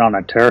think they've been on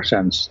a tear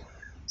since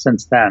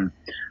then.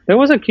 There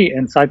was a key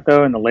insight,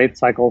 though, in the late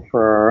cycle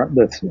for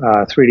the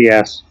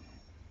 3DS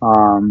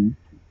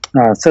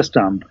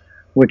system,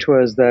 which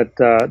was that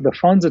the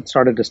phones had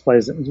started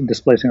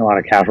displacing a lot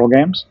of casual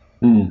games.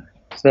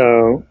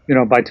 So,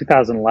 by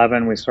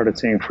 2011, we started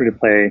seeing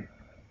free-to-play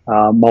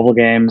mobile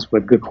games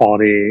with good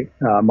quality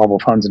mobile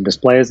phones and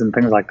displays and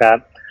things like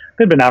that.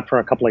 They'd been out for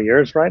a couple of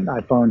years, right?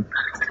 iPhone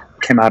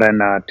came out in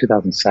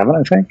 2007,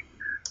 I think.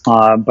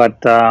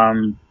 But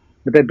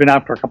they'd been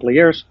out for a couple of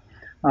years.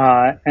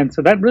 And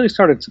so that really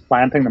started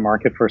supplanting the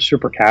market for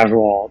super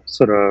casual,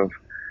 sort of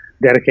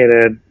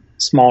dedicated,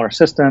 smaller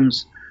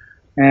systems.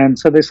 And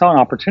so they saw an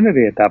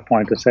opportunity at that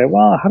point to say,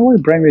 well, how do we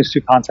bring these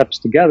two concepts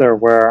together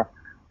where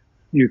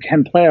you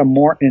can play a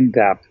more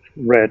in-depth,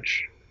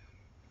 rich,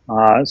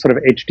 sort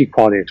of HD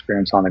quality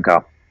experience on the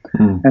go.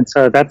 And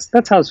so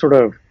that's how sort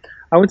of,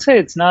 I would say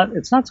it's not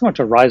so much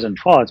a rise and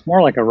fall, it's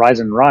more like a rise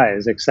and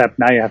rise, except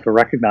now you have to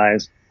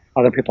recognize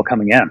other people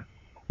coming in.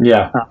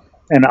 Yeah.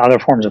 And other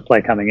forms of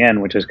play coming in,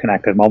 which is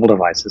connected mobile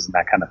devices and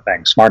that kind of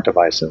thing, smart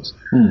devices.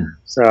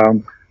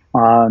 So,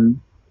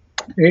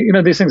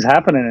 these things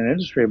happen in an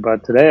industry,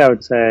 but today I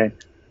would say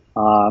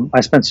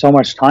I spend so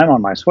much time on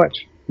my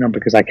Switch,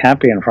 because I can't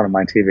be in front of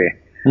my TV,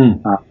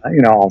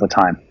 all the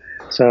time.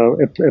 So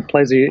it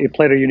played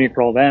a unique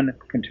role then. It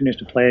continues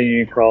to play a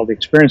unique role. The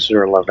experiences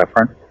are a little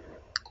different.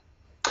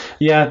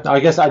 Yeah, I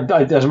guess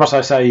as much as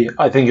I say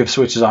I think of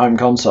Switch as a home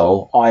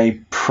console,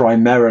 I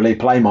primarily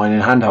play mine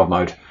in handheld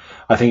mode.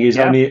 I think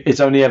it's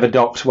only ever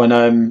docked when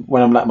I'm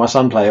letting my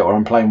son play it or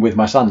I'm playing with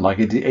my son. Like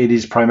it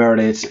is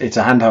primarily it's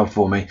a handheld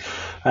for me.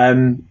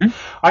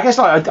 I guess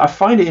I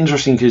find it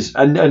interesting because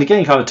and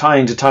again kind of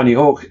tying to Tony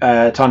Hawk 2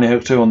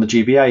 on the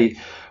GBA,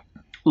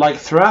 like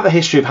throughout the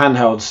history of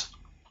handhelds,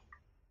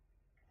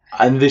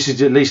 and this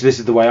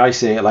is the way I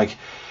see it. Like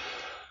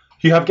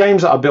you have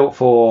games that are built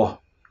for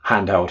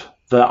handheld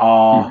that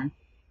are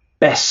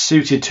best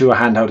suited to a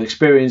handheld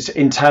experience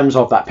in terms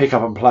of that pick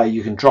up and play.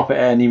 You can drop it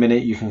at any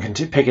minute. You can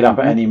pick it up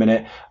at any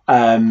minute.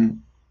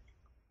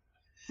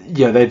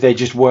 They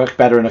just work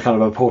better in a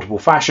kind of a portable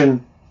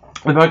fashion.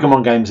 The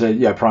Pokemon games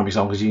are prime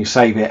example because you can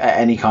save it at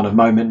any kind of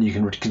moment. You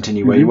can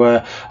continue where you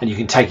were, and you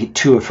can take it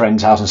to a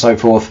friend's house and so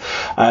forth.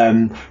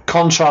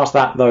 Contrast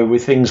that though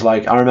with things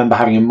like I remember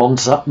having a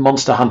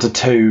Monster Hunter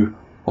 2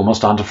 or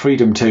Monster Hunter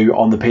Freedom 2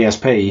 on the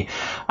PSP,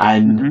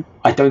 and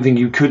I don't think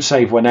you could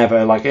save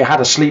whenever. Like, it had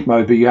a sleep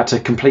mode, but you had to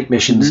complete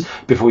missions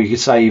before you could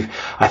save.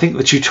 I think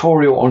the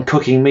tutorial on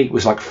cooking meat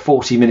was like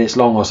 40 minutes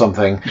long or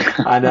something,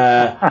 and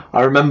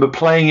I remember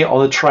playing it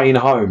on the train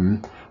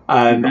home.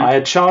 I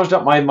had charged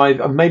up my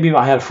maybe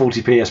I had a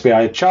faulty PSP.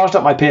 I had charged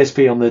up my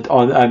PSP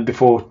on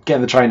before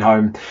getting the train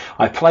home.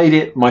 I played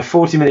it my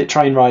 40-minute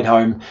train ride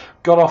home.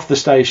 Got off the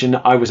station.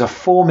 I was a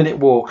 4-minute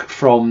walk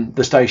from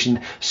the station.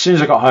 As soon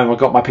as I got home, I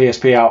got my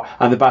PSP out,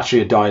 and the battery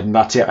had died, and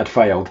that's it. I'd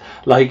failed.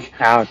 Like,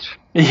 ouch.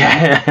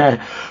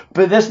 Yeah,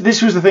 but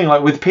this was the thing.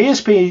 Like, with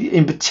PSP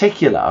in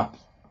particular,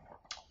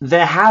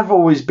 there have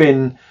always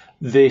been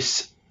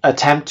this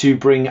attempt to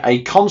bring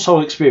a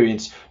console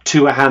experience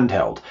to a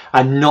handheld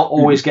and not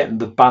always getting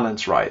the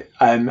balance right.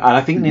 And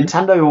I think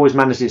Nintendo always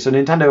managed it. So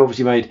Nintendo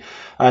obviously made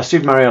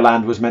Super Mario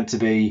Land was meant to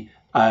be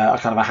a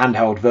kind of a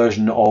handheld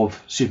version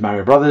of Super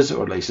Mario Brothers,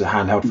 or at least a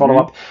handheld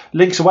follow-up.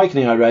 Link's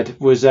Awakening, I read,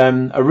 was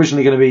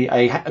originally going to be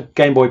a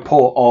Game Boy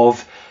port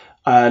of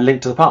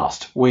Link to the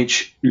Past,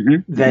 which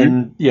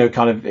then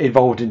kind of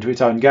evolved into its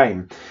own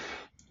game.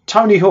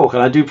 Tony Hawk,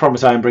 and I do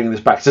promise I am bringing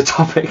this back to the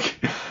topic.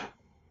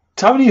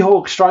 Tony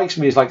Hawk strikes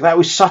me as like that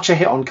was such a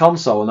hit on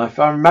console, and if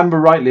I remember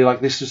rightly,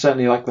 like this was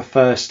certainly like the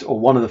first, or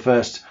one of the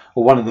first,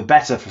 or one of the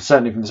better,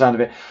 certainly from the sound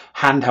of it,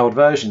 handheld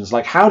versions.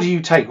 Like, how do you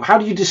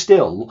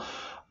distill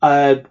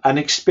an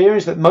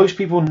experience that most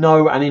people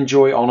know and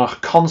enjoy on a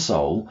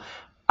console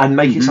and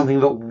make it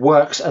something that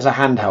works as a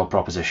handheld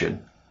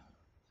proposition?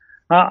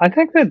 I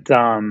think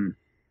that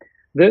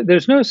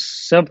there's no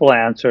simple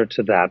answer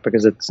to that,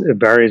 because it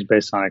varies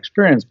based on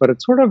experience, but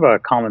it's sort of a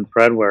common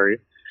thread where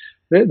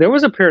there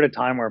was a period of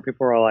time where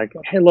people were like,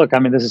 hey, look, I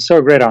mean, this is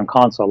so great on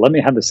console. Let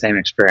me have the same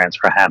experience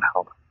for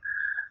handheld.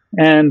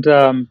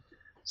 And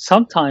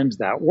sometimes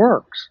that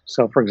works.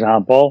 So, for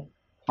example,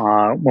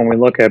 when we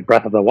look at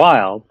Breath of the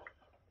Wild,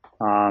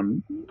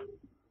 it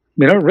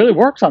really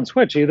works on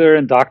Switch, either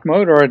in docked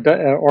mode or in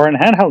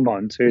handheld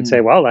mode. So you'd say,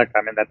 well, that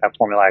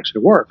formula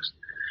actually works.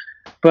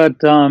 But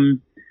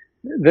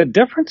the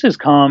differences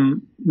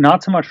come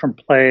not so much from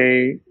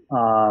play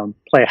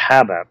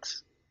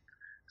habits.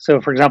 So,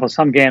 for example,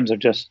 some games are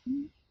just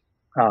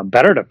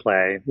better to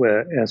play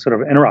with sort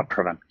of interrupt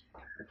driven.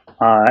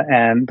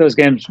 And those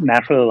games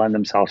naturally lend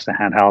themselves to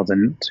handhelds.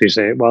 And so you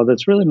say, well,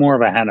 that's really more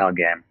of a handheld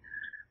game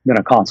than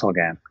a console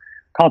game.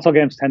 Console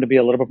games tend to be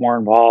a little bit more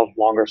involved,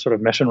 longer sort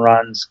of mission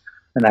runs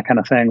and that kind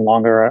of thing,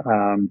 longer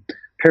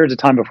periods of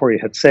time before you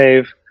hit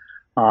save.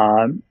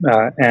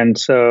 And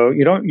so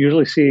you don't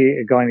usually see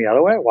it going the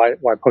other way, why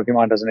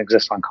Pokemon doesn't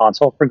exist on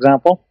console, for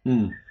example.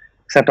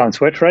 Except on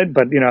Switch, right?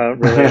 But,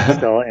 really it's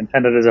still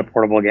intended as a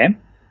portable game.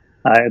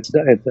 It's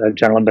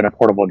generally been a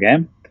portable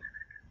game.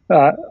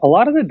 A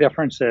lot of the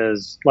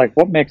differences, like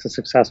what makes a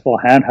successful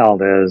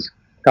handheld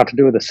got to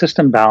do with the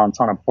system balance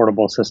on a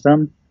portable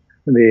system.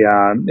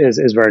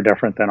 Is very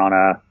different than on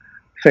a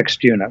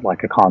fixed unit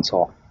like a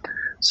console.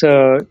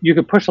 So you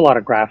could push a lot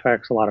of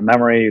graphics, a lot of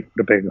memory, you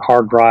put a big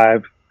hard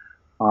drive.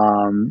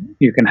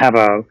 You can have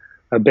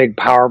a big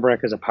power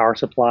brick as a power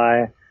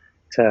supply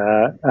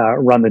to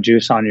run the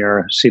juice on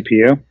your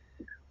CPU,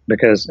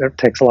 because it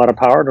takes a lot of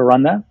power to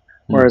run that.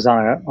 Whereas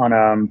on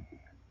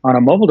a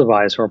mobile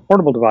device or a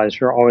portable device,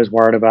 you're always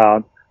worried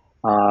about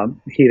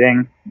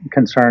heating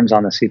concerns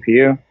on the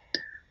CPU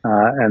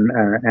and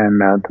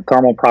the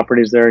thermal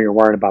properties there. You're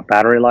worried about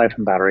battery life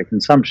and battery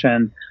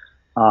consumption,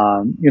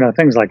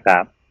 things like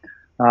that.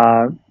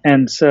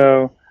 And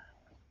so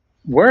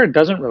where it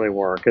doesn't really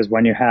work is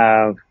when you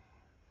have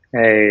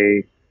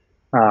a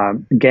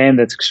game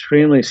that's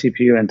extremely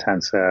CPU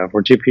intensive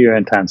or GPU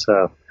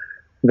intensive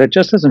that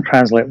just doesn't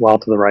translate well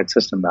to the right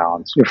system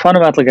balance. You're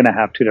fundamentally going to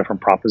have two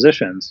different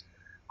propositions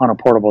on a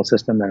portable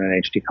system than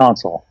an HD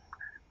console,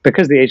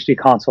 because the HD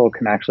console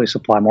can actually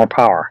supply more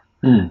power,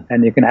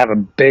 and you can have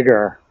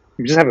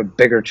you just have a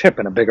bigger chip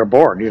and a bigger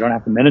board. You don't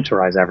have to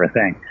miniaturize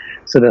everything.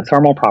 So the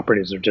thermal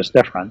properties are just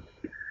different.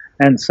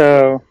 And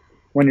so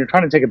when you're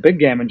trying to take a big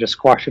game and just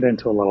squash it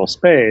into a little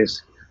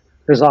space,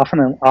 there's often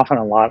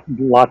a lot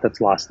that's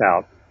lost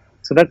out.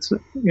 So that's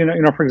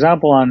for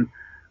example, on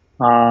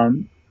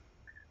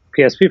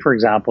PSP, for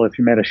example, if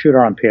you made a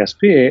shooter on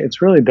PSP,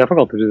 it's really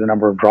difficult to do the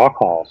number of draw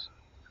calls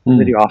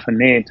that you often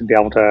need to be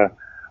able to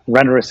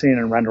render a scene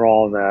and render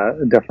all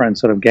the different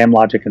sort of game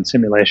logic and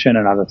simulation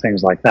and other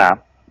things like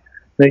that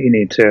you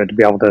need to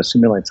be able to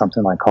simulate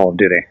something like Call of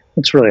Duty.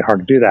 It's really hard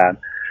to do that.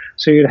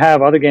 So you'd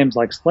have other games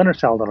like Splinter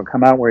Cell that'll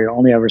come out where you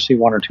only ever see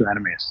one or two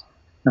enemies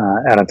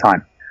at a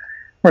time.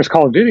 Whereas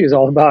Call of Duty is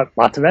all about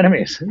lots of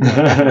enemies.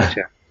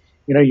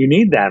 You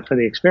need that for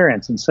the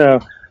experience. And so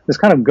this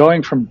kind of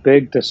going from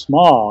big to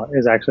small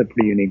is actually a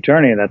pretty unique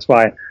journey. That's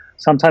why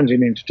sometimes you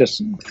need to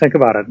just think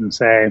about it and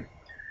say,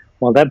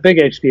 well, that big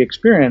HD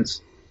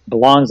experience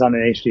belongs on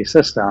an HD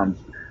system.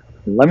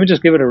 Let me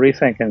just give it a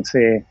rethink and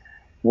see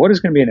what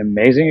is going to be an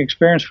amazing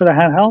experience for the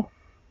handheld,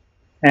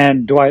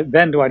 and do I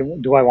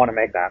want to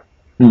make that?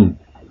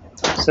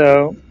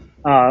 So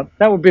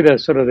that would be the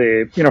sort of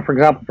for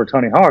example, for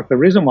Tony Hawk, the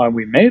reason why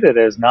we made it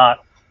is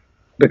not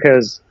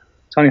because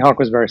Tony Hawk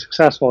was very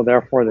successful,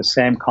 therefore the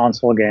same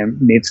console game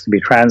needs to be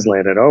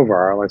translated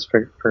over. Let's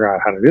figure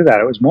out how to do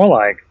that. It was more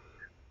like,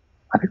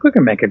 I think we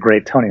can make a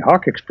great Tony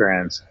Hawk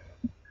experience,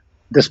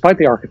 despite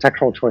the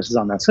architectural choices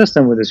on that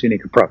system, with this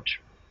unique approach.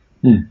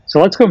 So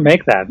let's go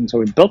make that. And so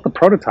we built the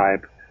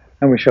prototype,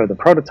 and we showed the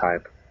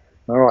prototype.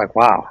 And we were like,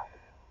 wow,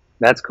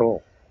 that's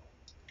cool.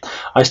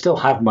 I still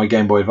have my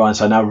Game Boy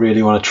Advance. I now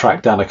really want to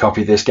track down a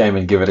copy of this game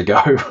and give it a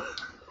go.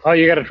 Oh,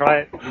 you got to try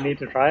it. You need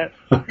to try it.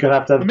 Gonna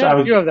have to we made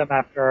a few of them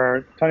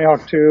after Tony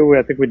Hawk 2.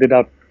 I think we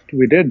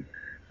did.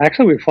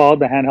 Actually, we followed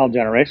the handheld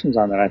generations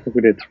on that. I think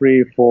we did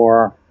 3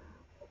 for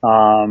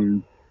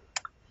Tony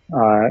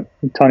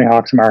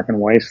Hawk's American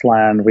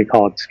Wasteland. We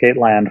call it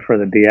Skateland for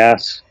the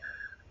DS.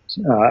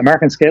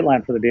 American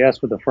Skateland for the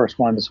DS was the first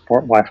one to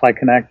support Wi-Fi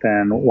Connect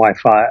and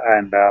Wi-Fi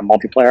and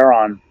multiplayer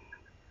on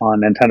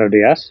Nintendo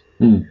DS,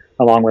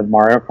 along with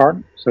Mario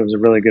Kart. So it was a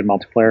really good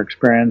multiplayer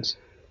experience,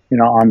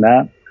 on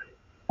that.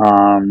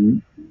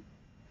 And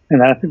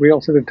then I think we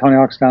also did Tony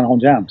Hawk's Downhill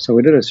Jam. So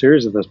we did a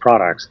series of those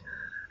products.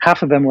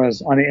 Half of them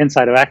was on the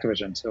inside of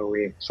Activision. So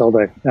we sold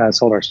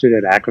our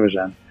studio to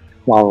Activision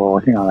while we were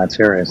working on that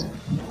series.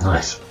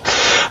 Nice.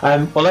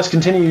 Well, let's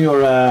continue your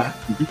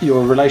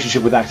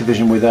relationship with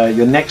Activision with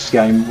your next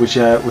game, which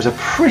was a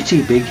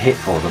pretty big hit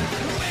for them.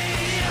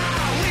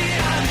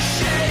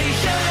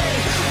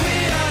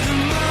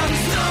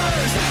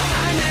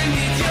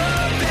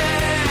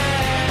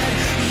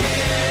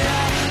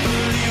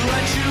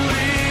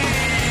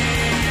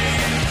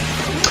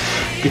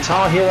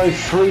 Guitar Hero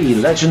 3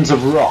 Legends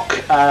of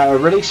Rock,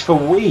 released for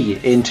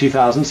Wii in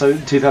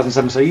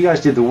 2007. So you guys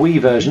did the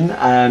Wii version,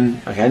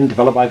 again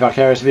developed by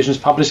Vicarious Visions,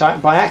 published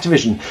by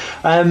Activision.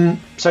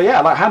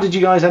 How did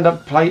you guys end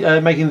up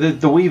making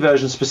the Wii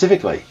version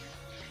specifically?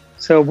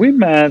 So we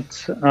met.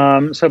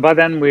 So by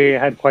then we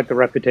had quite the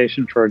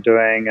reputation for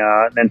doing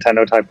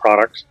Nintendo type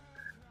products.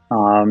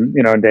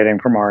 Dating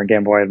from our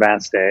Game Boy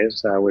Advance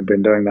days, we'd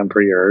been doing them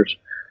for years.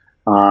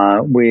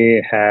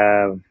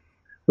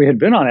 We had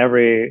been on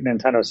every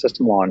Nintendo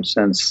system launch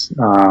since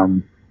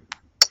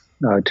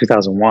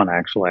 2001,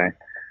 actually,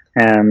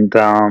 and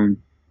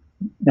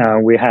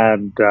we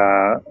had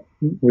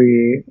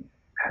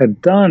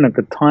done at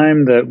the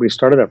time that we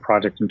started that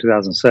project in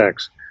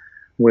 2006.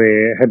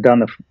 We had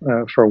done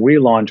for a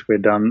Wii launch. We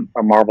had done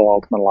a Marvel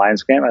Ultimate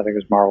Alliance game. I think it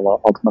was Marvel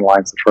Ultimate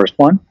Alliance, the first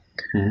one,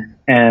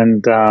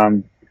 and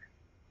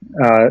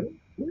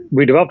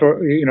we developed,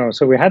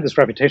 so we had this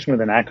reputation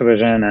within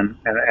Activision and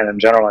in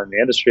general in the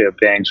industry of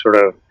being sort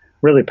of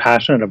really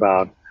passionate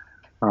about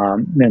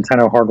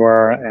Nintendo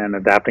hardware and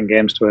adapting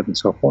games to it and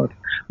so forth.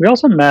 We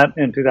also met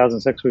in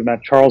 2006. We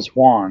met Charles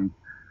Huang,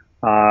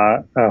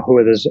 who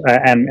is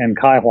and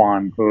Kai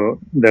Huang, who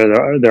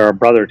they're a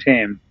brother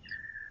team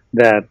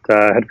that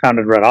had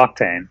founded Red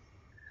Octane,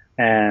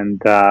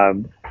 and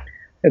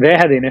they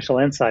had the initial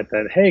insight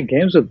that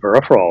games with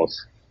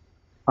peripherals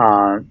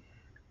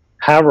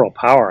have real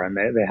power, and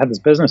they had this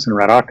business in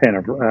Red Octane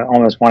of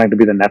almost wanting to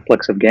be the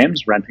Netflix of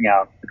games, renting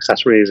out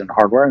accessories and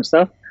hardware and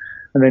stuff.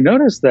 And they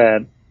noticed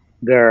that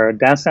their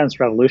Dance Dance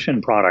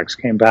Revolution products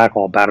came back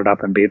all battered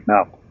up and beaten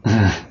up.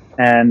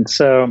 And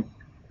so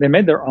they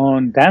made their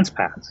own dance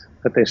pads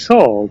that they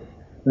sold,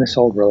 and they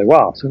sold really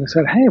well. So they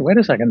said, hey, wait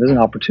a second, there's an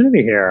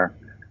opportunity here.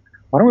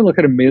 Why don't we look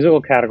at a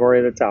musical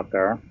category that's out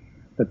there,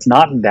 that's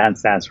not in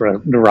Dance Dance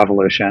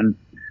Revolution,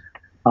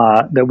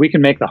 that we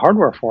can make the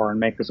hardware for and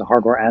make this a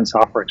hardware and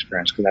software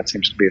experience, because that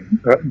seems to be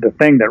the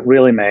thing that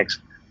really makes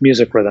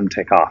music rhythm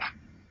take off.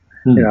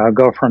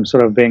 Go from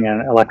sort of being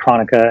an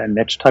electronica and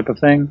niche type of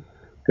thing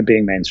to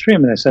being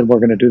mainstream. And they said, we're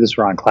going to do this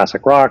around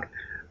classic rock.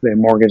 They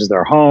mortgaged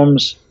their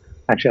homes.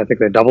 Actually, I think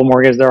they double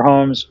mortgaged their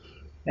homes.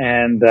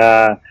 And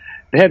they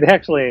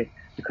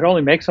could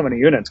only make so many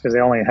units because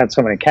they only had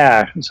so much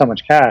cash.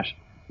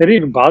 They didn't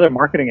even bother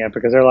marketing it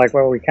because they're like,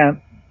 well, we can't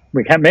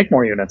make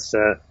more units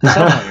to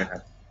sell more units.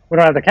 We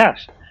don't have the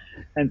cash.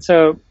 And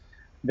so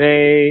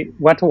they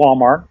went to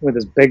Walmart with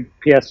this big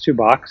PS2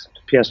 box,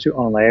 PS2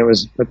 only. It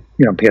was,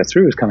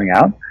 PS3 was coming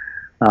out,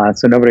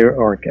 so nobody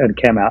had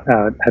come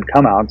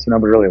out, so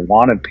nobody really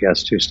wanted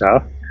PS2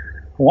 stuff.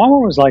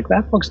 Walmart was like,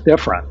 that looks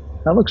different.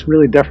 That looks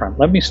really different.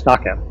 Let me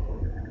stock it.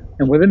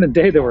 And within a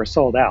day, they were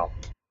sold out.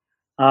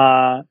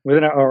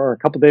 Within a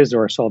couple of days, they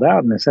were sold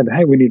out. And they said,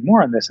 hey, we need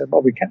more. And they said,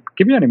 well, we can't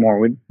give you any more.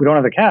 We don't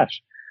have the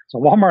cash. So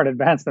Walmart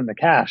advanced them the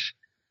cash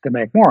to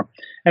make more.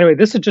 Anyway,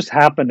 this had just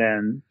happened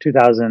in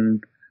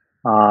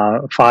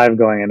 2005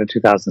 going into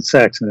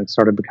 2006, and it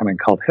started becoming a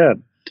cult hit.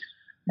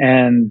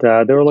 And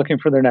they were looking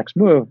for their next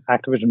move.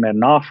 Activision made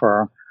an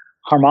offer.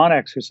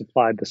 Harmonix, who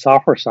supplied the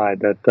software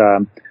side,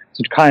 so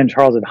Kai and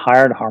Charles had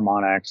hired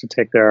Harmonix to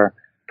take their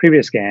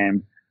previous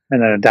game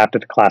and then adapt it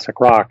to classic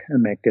rock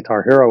and make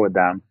Guitar Hero with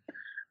them.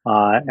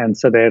 And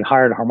so they had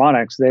hired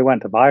Harmonix. They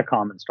went to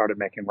Viacom and started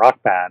making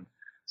Rock Band.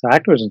 So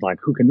Activision's like,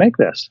 who can make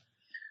this?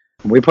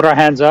 We put our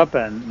hands up,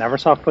 and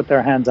Neversoft put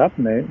their hands up,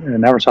 and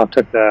Neversoft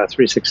took the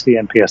 360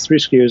 and PS3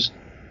 SKUs,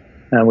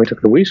 and we took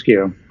the Wii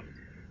SKU.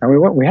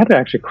 And we had to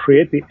actually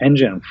create the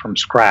engine from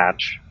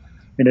scratch,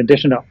 in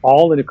addition to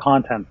all the new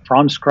content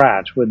from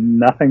scratch with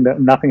nothing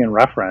in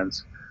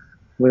reference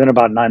within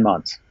about 9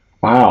 months.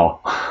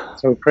 Wow.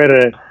 So we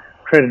created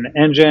an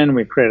engine,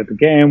 we created the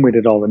game, we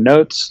did all the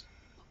notes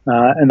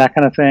and that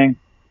kind of thing,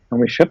 and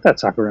we shipped that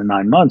sucker in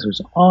 9 months. It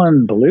was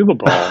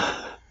unbelievable.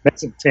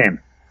 Massive team,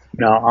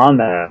 on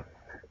that.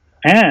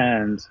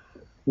 And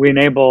we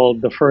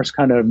enabled the first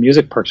kind of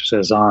music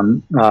purchases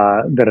on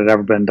that had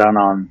ever been done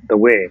on the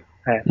Wii,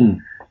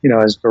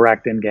 as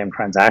direct in-game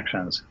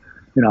transactions,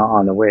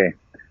 on the Wii.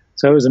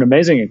 So it was an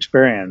amazing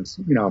experience,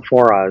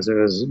 for us. It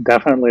was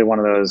definitely one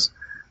of those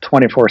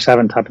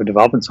 24/7 type of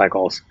development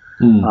cycles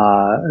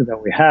that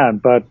we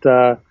had. But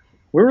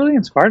we're really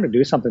inspired to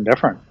do something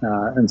different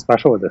and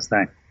special with this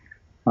thing.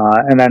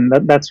 And then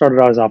that started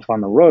us off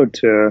on the road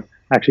to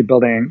actually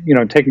building,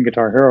 taking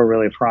Guitar Hero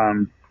really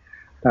from,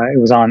 it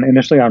was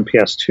initially on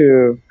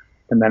PS2,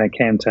 and then it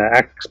came to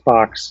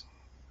Xbox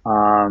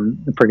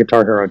for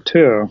Guitar Hero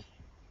 2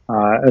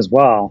 as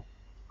well.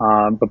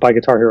 But by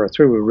Guitar Hero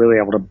 3, we were really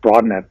able to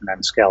broaden it and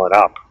then scale it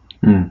up.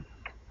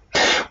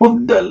 Well,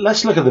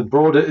 let's look at the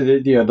broader,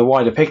 the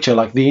wider picture.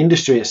 Like, the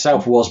industry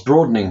itself was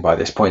broadening by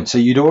this point. So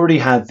you'd already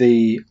had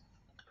the.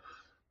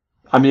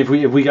 I mean, if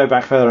we go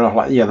back further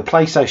enough, the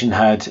PlayStation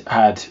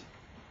had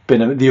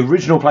been the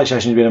original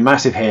PlayStation had been a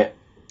massive hit.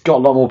 Got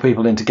a lot more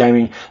people into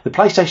gaming. The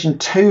PlayStation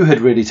 2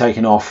 had really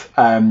taken off.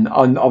 And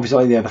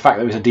obviously, the fact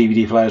that it was a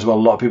DVD player as well.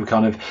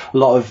 A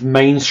lot of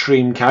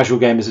mainstream casual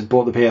gamers had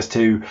bought the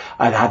PS2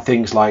 and had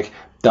things like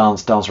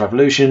Dance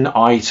Revolution,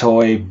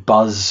 iToy,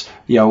 Buzz,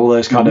 all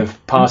those kind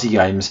of party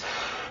games.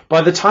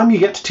 By the time you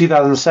get to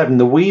 2007,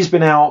 the Wii's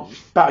been out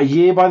about a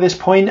year by this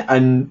point,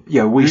 and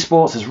Wii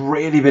Sports has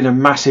really been a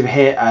massive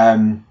hit.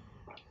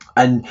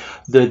 And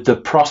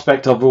the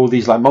prospect of all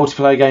these like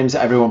multiplayer games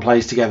that everyone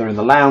plays together in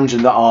the lounge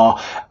and that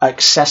are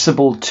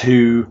accessible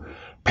to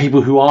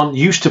people who aren't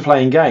used to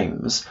playing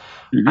games.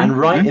 And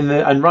right in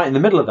the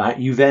middle of that,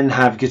 you then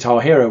have Guitar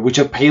Hero, which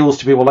appeals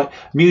to people. Like,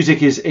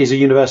 music is a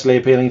universally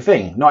appealing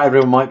thing. Not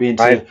everyone might be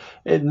into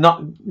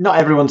not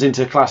everyone's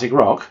into classic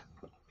rock.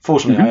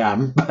 Fortunately, I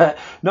am, but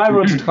not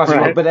everyone's into classic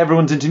rock. But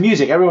everyone's into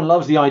music. Everyone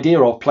loves the idea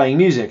of playing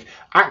music.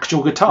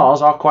 Actual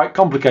guitars are quite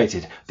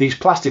complicated. These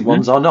plastic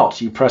ones are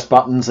not. You press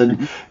buttons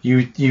and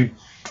you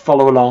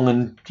follow along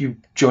and you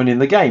join in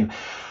the game.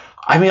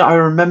 I mean, I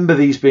remember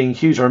these being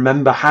huge. I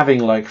remember having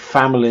like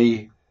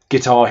family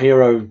Guitar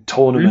Hero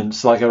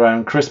tournaments like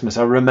around Christmas.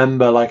 I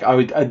remember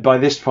by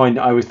this point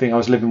I would think I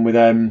was living with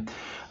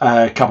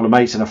a couple of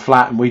mates in a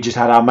flat, and we just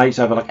had our mates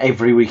over like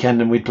every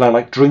weekend, and we'd play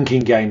like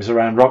drinking games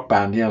around Rock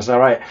Band. So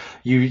right,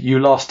 you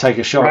lost, take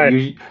a shot.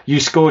 Right. You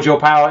scored your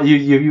power.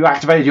 You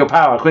activated your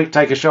power. Quick,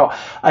 take a shot.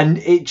 And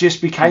it just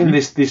became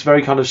this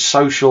very kind of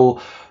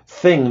social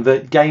thing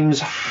that games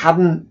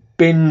hadn't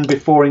been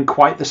before in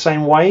quite the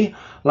same way.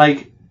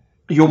 Like,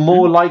 you're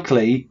more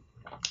likely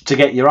to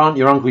get your aunt,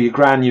 your uncle, your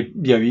gran,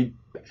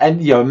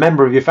 a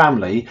member of your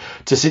family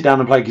to sit down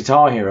and play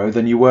Guitar Hero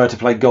than you were to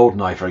play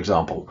GoldenEye, for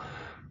example.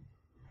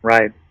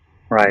 Right.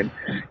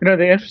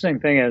 The interesting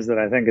thing is that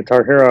I think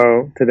Guitar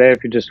Hero today,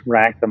 if you just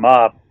rank them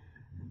up,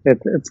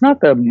 it's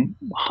not the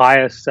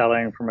highest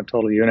selling from a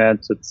total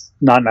units. It's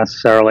not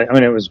necessarily. I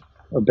mean, it was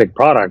a big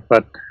product,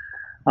 but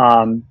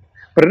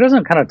it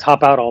doesn't kind of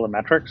top out all the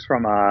metrics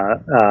from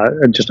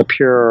just a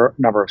pure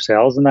number of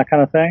sales and that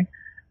kind of thing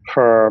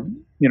for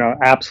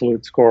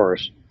absolute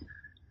scores.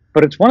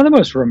 But it's one of the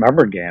most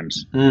remembered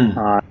games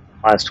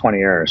last 20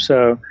 years.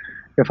 So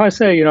if I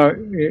say,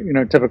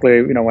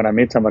 typically, when I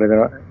meet somebody,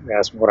 they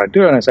ask me what I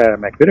do, and I say I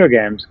make video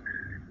games,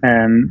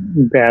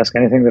 and they ask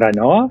anything that I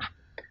know of,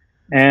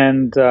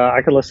 and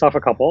I could list off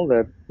a couple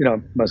that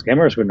most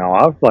gamers would know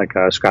of, like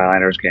a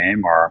Skylanders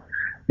game, or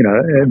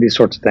these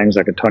sorts of things,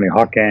 like a Tony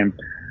Hawk game.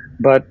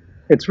 But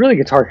it's really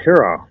Guitar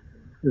Hero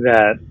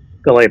that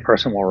the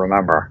layperson will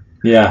remember.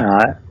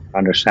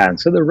 Understand.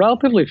 So there are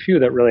relatively few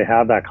that really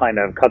have that kind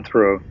of cut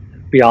through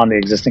beyond the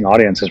existing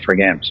audiences for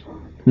games.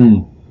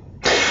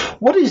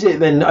 What is it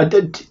then?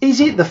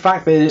 Is it the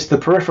fact that it's the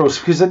peripherals?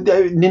 Because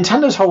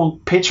Nintendo's whole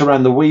pitch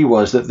around the Wii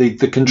was that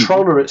the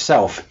controller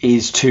itself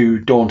is too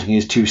daunting,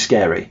 is too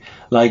scary.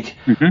 Like,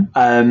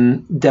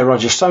 there are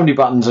just so many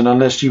buttons, and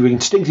unless you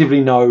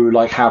instinctively know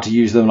like how to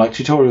use them, like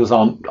tutorials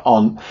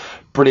aren't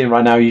brilliant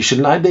right now. You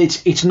shouldn't.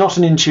 It's not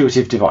an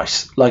intuitive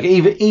device. Like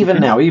even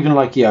now, even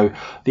like the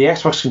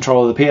Xbox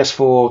controller, the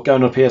PS4,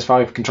 going on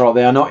PS5 controller,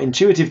 they are not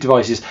intuitive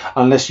devices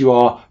unless you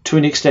are to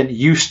an extent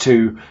used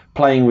to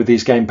playing with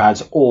these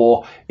gamepads,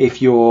 or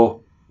if you're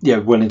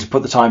willing to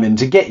put the time in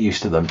to get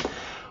used to them.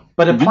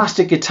 But a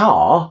plastic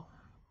guitar,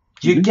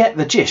 you get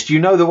the gist. You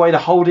know the way to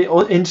hold it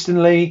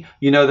instantly.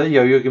 You know that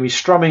you're going to be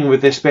strumming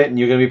with this bit and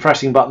you're going to be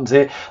pressing buttons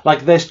here.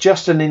 Like, there's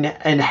just an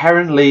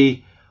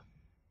inherently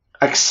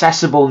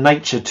accessible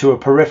nature to a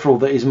peripheral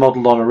that is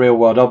modelled on a real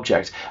world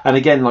object. And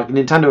again, like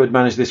Nintendo had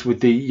managed this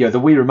with the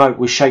Wii remote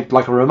was shaped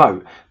like a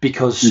remote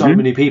because so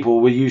many people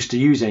were used to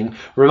using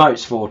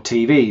remotes for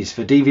TVs,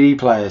 for DVD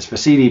players, for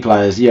CD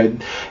players.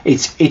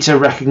 It's a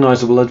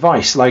recognisable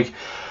device. Like,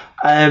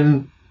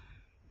 I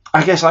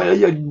guess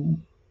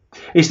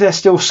Is there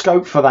still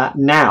scope for that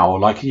now?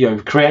 Like,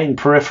 creating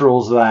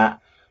peripherals that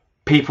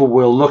people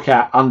will look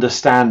at,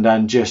 understand,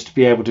 and just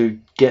be able to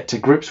get to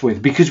grips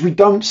with? Because we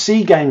don't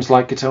see games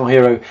like Guitar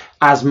Hero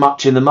as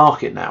much in the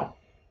market now.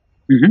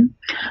 Mm-hmm.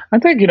 I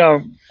think,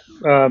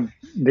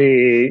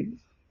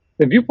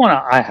 the viewpoint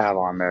I have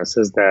on this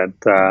is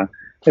that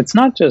it's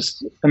not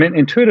just,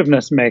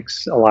 intuitiveness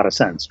makes a lot of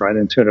sense, right?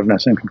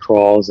 Intuitiveness in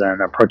controls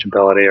and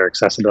approachability or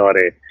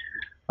accessibility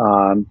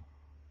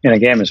in a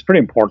game is pretty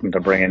important to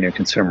bring in new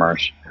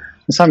consumers.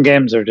 And some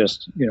games are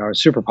just,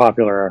 super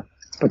popular,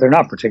 but they're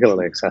not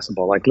particularly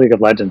accessible. Like League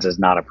of Legends is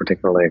not a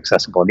particularly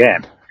accessible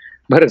game,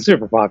 but it's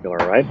super popular,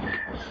 right?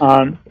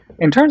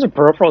 In terms of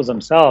peripherals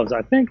themselves,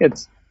 I think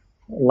it's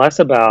less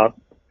about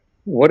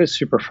what is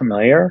super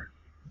familiar,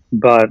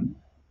 but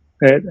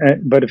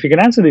if you can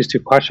answer these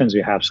two questions,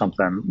 you have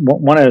something.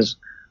 One is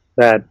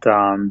that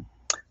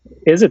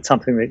is it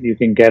something that you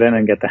can get in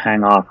and get the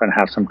hang off and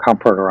have some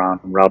comfort around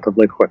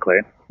relatively quickly?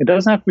 It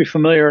doesn't have to be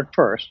familiar at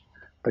first,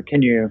 but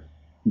can you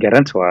get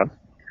into it?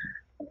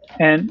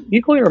 And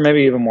equally, or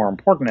maybe even more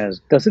important,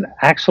 is does it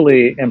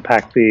actually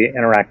impact the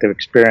interactive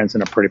experience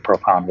in a pretty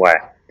profound way?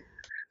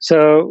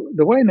 So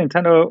the way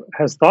Nintendo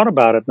has thought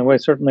about it, and the way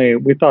certainly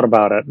we thought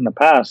about it in the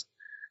past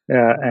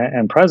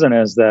and present,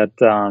 is that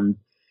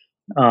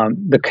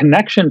the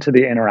connection to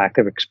the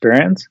interactive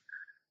experience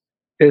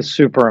is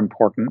super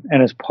important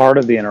and is part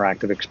of the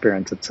interactive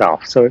experience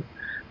itself. So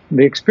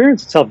the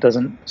experience itself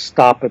doesn't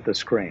stop at the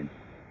screen.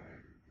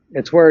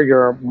 It's where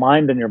your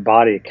mind and your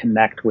body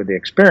connect with the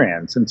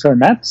experience. And so in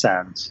that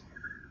sense,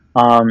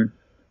 a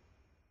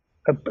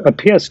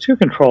PS2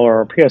 controller,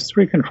 or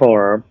PS3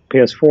 controller, or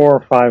PS4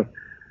 or 5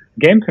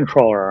 game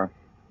controller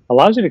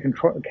allows you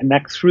to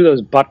connect through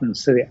those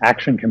buttons to the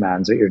action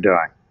commands that you're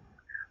doing.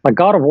 Like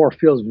God of War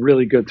feels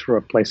really good through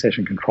a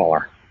PlayStation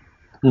controller.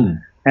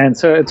 And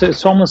so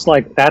it's almost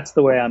like that's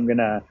the way I'm going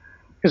to,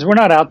 because we're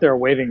not out there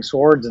waving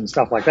swords and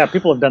stuff like that.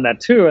 People have done that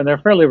too, and they're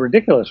fairly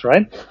ridiculous,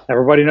 right?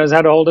 Everybody knows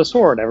how to hold a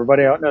sword.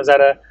 Everybody knows how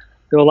to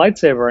do a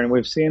lightsaber, and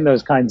we've seen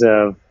those kinds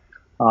of,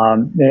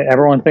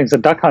 everyone thinks a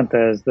duck hunt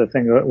is the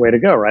way to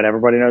go, right?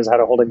 Everybody knows how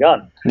to hold a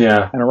gun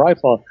and a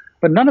rifle.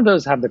 But none of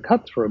those have the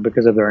cut through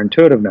because of their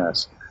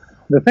intuitiveness.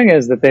 The thing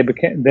is that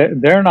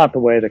they're not the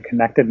way the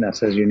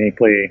connectedness is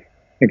uniquely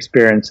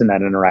experienced in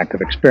that interactive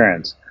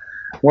experience.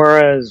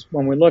 Whereas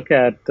when we look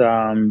at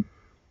the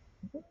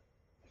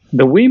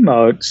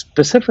Wiimote,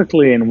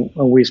 specifically in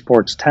Wii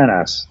Sports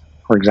Tennis,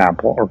 for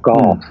example, or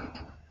golf,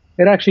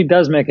 it actually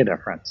does make a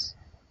difference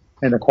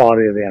in the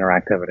quality of the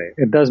interactivity.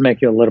 It does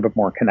make you a little bit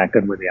more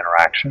connected with the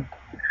interaction.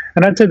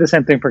 And I'd say the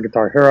same thing for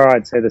Guitar Hero.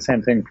 I'd say the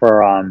same thing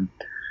for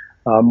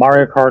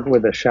Mario Kart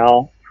with a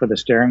shell for the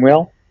steering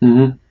wheel.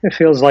 Mm-hmm. It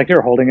feels like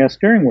you're holding a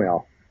steering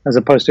wheel as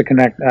opposed to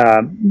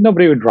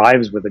nobody who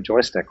drives with a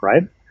joystick,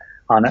 right,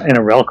 in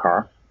a rail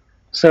car.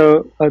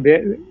 So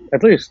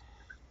at least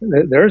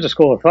there is a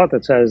school of thought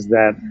that says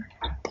that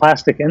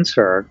plastic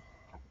insert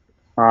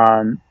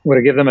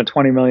would give them a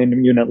 20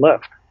 million unit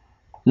lift.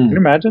 Can you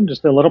imagine?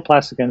 Just a little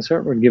plastic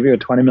insert would give you a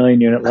 20 million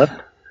unit lift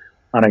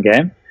on a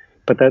game.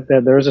 But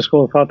there is a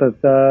school of thought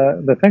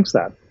that thinks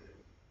that.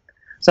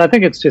 So I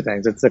think it's two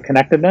things. It's the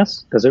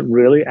connectedness. Does it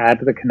really add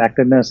to the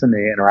connectedness and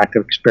the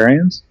interactive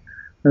experience?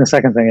 And the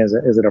second thing is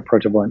it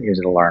approachable and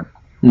easy to learn?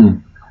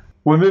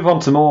 We'll move on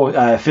to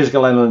more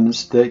physical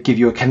elements that give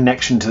you a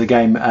connection to the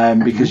game,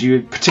 because you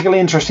had a particularly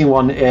interesting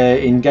one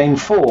in game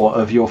 4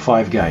 of your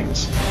 5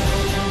 games.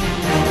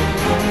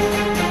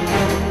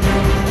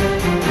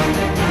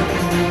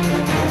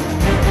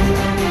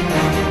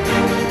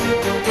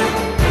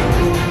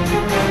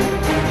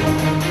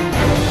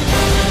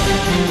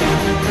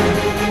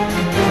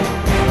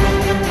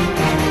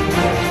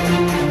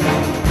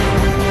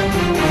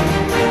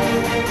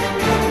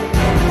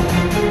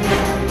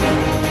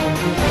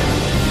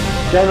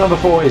 Game number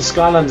 4 is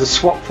Skylanders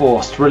Swap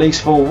Force,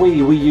 released for Wii,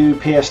 Wii U,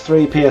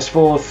 PS3,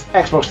 PS4,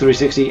 Xbox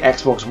 360,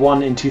 Xbox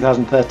One in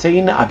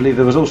 2013. I believe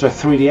there was also a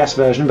 3DS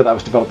version, but that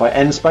was developed by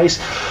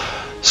N-Space.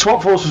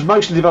 Swap Force was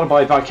mostly developed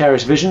by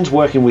Vicarious Visions,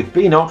 working with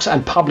Beenox,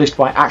 and published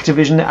by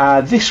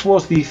Activision. This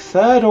was the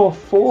 3rd or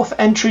 4th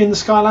entry in the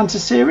Skylanders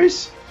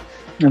series?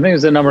 I think it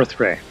was the number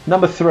 3.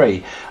 Number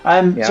 3.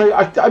 So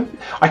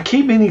I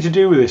keep meaning to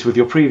do with this with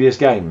your previous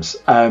games,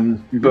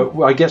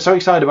 but I get so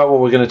excited about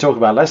what we're going to talk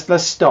about.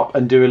 Let's stop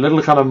and do a little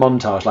kind of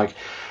montage. Like,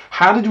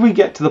 how did we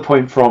get to the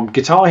point from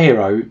Guitar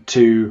Hero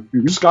to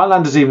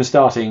Skylanders even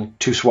starting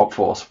to Swap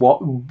Force?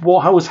 What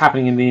was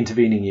happening in the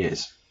intervening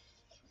years?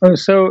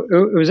 So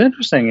it was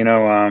interesting.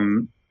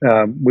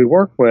 We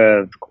worked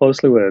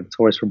closely with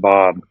Toys for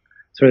Bob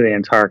through the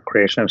entire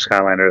creation of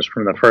Skylanders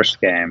from the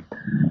first game.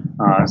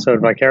 So at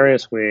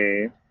Vicarious,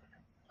 we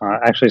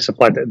actually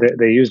supplied,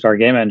 they used our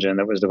game engine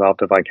that was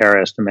developed at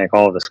Vicarious to make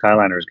all of the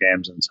Skylanders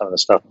games and some of the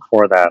stuff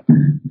before that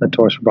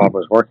Toys for Bob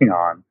was working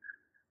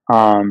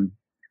on.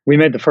 We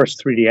made the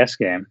first 3DS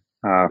game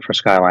for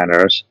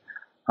Skylanders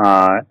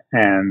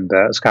and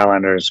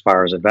Skylanders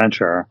Spyro's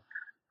Adventure,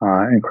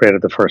 and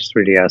created the first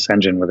 3DS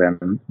engine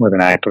within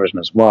Activision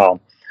as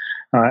well.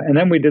 And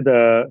then we did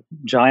the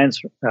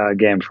Giants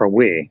game for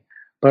Wii,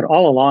 But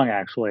all along,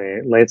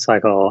 actually, late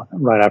cycle,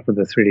 right after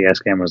the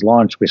 3DS game was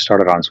launched, we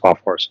started on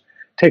Swap Force.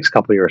 It takes a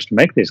couple of years to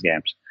make these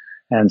games.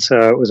 And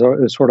so it was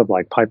sort of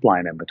like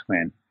pipeline in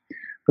between.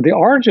 But the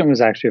origin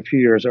was actually a few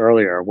years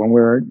earlier when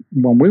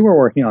we were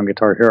working on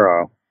Guitar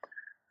Hero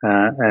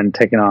and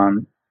taking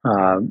on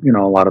a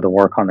lot of the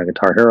work on the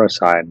Guitar Hero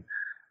side.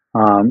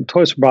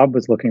 Toys for Bob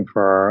was looking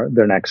for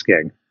their next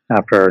gig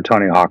after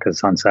Tony Hawk had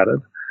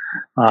sunsetted,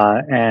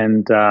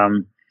 and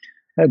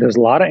there's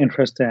a lot of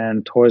interest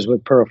in toys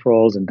with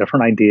peripherals and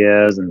different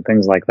ideas and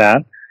things like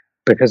that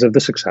because of the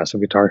success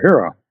of Guitar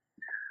Hero.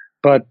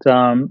 But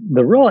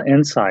the real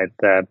insight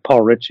that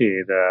Paul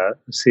Ritchie, the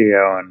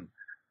CEO and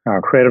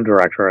creative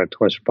director at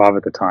Toys for Bob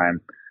at the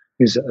time,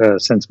 he's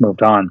since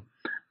moved on.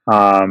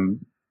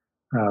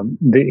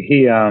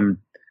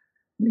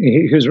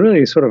 He was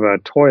really sort of a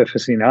toy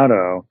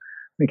aficionado.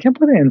 He came up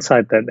with the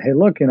insight that, hey,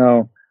 look,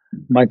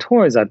 my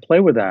toys, I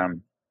play with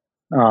them.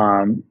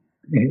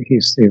 He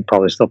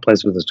probably still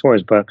plays with his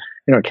toys, but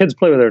kids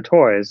play with their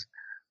toys,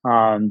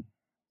 and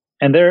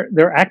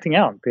they're acting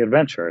out the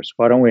adventures.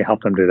 Why don't we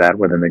help them do that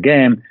within the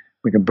game?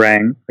 We can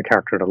bring the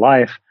character to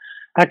life.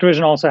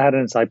 Activision also had in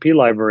its IP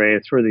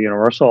library through the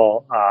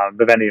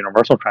Vivendi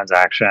Universal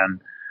transaction,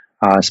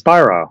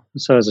 Spyro.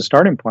 So as a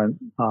starting point,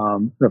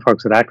 the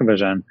folks at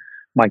Activision,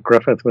 Mike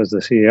Griffith was the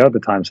CEO at the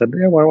time, said,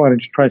 "Yeah, why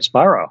don't you try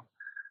Spyro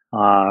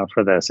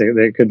for this?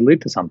 They could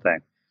lead to something."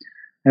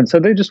 And so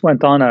they just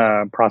went on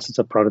a process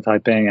of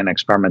prototyping and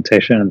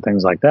experimentation and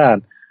things like that,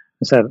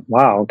 and said,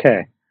 "Wow,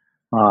 okay,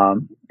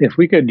 if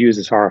we could use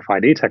this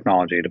RFID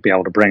technology to be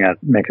able to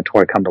make a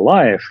toy come to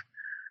life,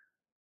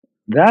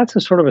 that's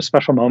a sort of a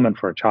special moment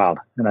for a child,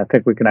 and I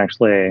think we can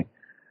actually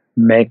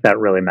make that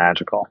really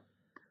magical,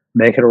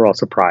 make it a real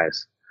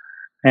surprise."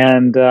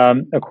 And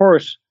of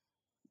course,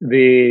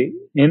 the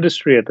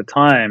industry at the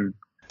time,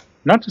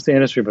 not just the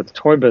industry, but the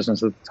toy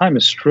business at the time,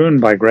 is strewn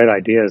by great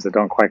ideas that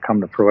don't quite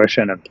come to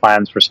fruition and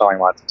plans for selling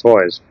lots of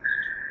toys.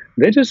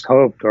 They just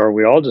hoped, or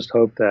we all just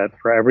hoped, that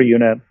for every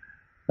unit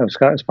of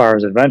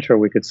Spyro's Adventure,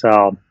 we could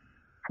sell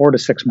 4 to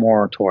 6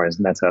 more toys,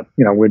 and that's it.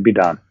 We'd be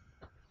done.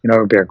 It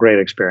would be a great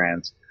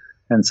experience.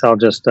 And sell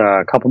just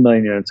a couple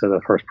million units of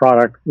the first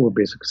product would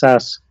be a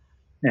success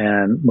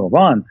and move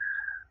on.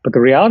 But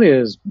the reality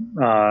is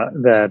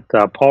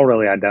that Paul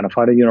really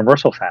identified a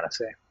universal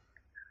fantasy.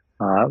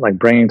 Like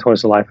bringing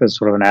toys to life is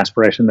sort of an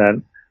aspiration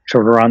that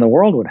children around the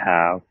world would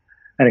have.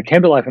 And it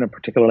came to life in a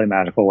particularly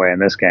magical way in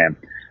this game.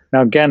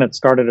 Now, again, it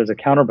started as a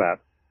counterbet.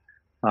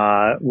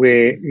 Guitar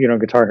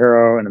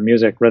Hero in the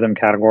music rhythm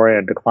category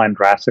had declined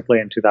drastically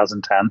in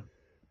 2010. It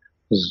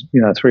was,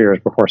 3 years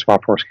before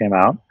Swap Force came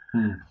out.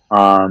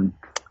 We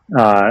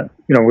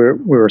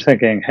were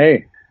thinking,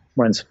 hey,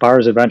 when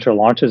Spyro's Adventure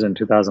launches in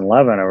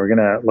 2011, are we going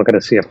to look at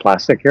a sea of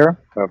plastic here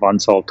of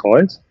unsold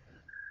toys?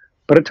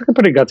 But it took a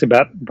pretty gutsy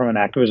bet from an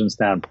Activision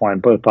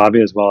standpoint, both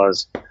Bobby as well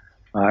as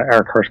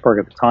Eric Hirschberg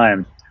at the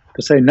time,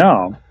 to say,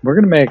 no, we're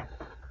going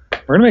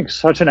to make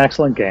such an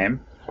excellent game,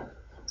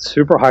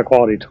 super high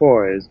quality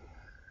toys,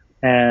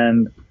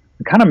 and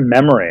the kind of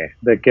memory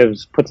that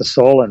puts a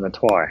soul in the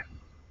toy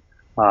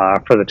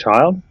for the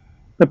child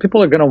that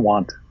people are going to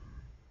want.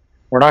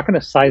 We're not going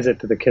to size it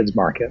to the kids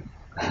market.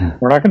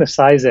 We're not going to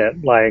size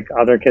it like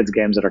other kids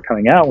games that are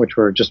coming out, which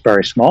were just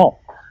very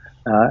small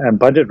and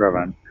budget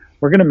driven.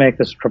 We're going to make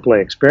this a AAA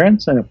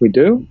experience, and if we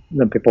do,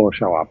 then people will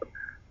show up.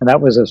 And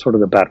that was sort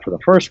of the bet for the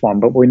first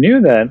one. But we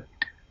knew that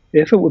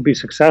if it would be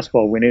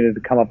successful, we needed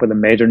to come up with a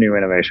major new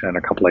innovation in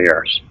a couple of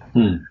years.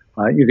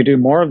 You could do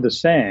more of the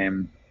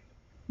same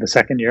the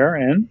second year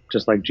in,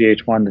 just like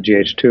GH1 to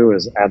GH2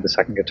 is add the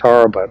second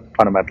guitar, but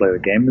fundamentally the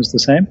game is the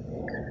same,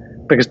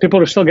 because people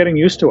are still getting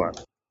used to it.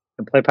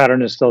 The play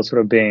pattern is still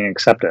sort of being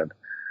accepted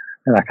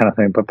and that kind of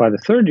thing. But by the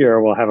third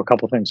year, we'll have a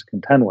couple things to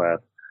contend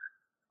with.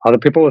 Other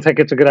people will think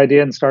it's a good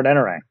idea and start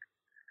entering.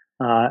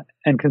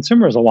 And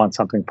consumers will want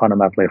something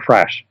fundamentally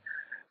fresh.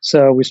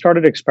 So we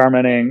started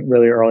experimenting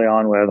really early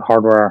on with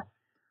hardware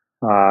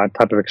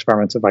type of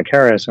experiments at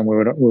Vicarious, and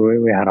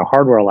we had a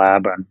hardware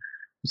lab, and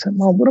we said,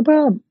 well, what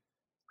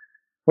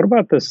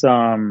about this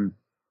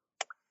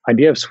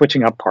idea of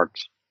switching up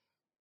parts?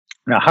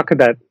 Now, how could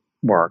that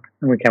work?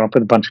 And we came up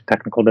with a bunch of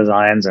technical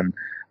designs and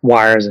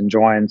wires and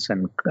joints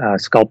and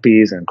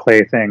sculpies and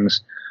clay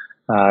things,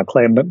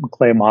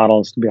 clay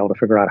models to be able to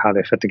figure out how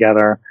they fit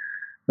together,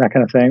 that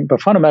kind of thing.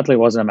 But fundamentally, it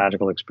wasn't a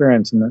magical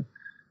experience. And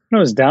I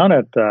was down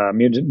at the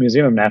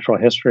Museum of Natural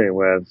History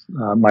with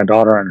my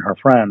daughter and her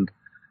friend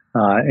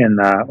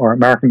or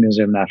American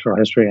Museum of Natural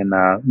History in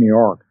New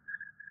York.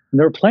 And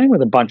they were playing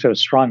with a bunch of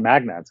strong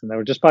magnets, and they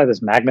were just by this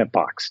magnet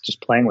box,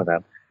 just playing with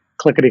it,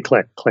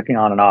 clickety-click, clicking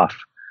on and off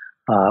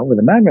with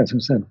the magnets.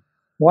 And said,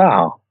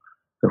 wow,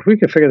 if we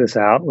could figure this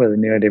out with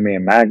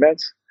neodymium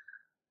magnets,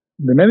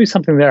 there may be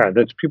something there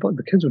that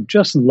the kids would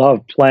just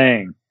love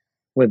playing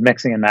with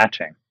mixing and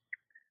matching.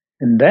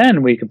 And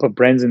then we could put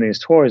brains in these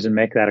toys and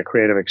make that a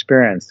creative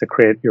experience to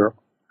create your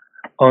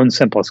own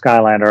simple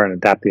Skylander and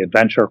adapt the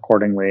adventure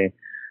accordingly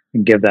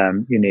and give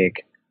them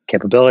unique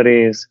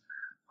capabilities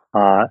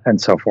and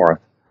so forth.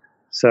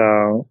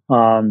 So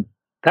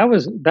that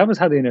was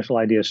how the initial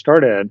idea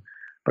started.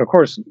 But of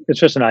course, it's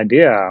just an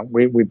idea.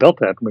 We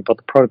built it. We built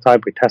the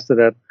prototype. We tested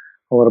it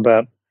a little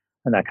bit,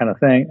 and that kind of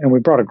thing. And we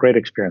brought a great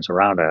experience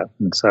around it.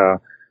 And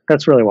so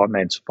that's really what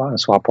made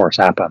Swap Force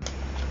happen.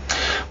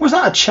 Was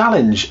that a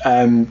challenge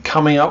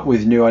coming up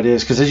with new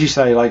ideas? Because as you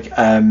say, like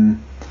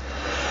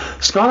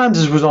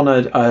Skylanders was on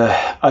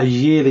a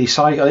yearly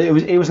cycle.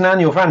 It was an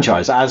annual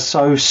franchise, as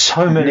so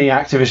many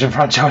Activision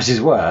franchises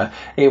were.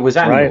 It was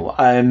annual,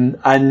 right.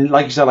 And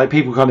like you said, like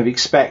people kind of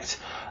expect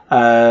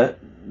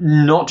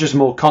not just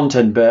more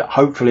content, but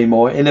hopefully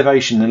more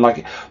innovation. And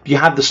like you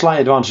had the slight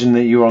advantage in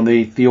that you were on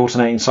the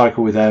alternating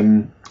cycle with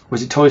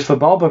was it Toys for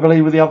Bob, I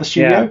believe, with the other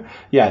studio?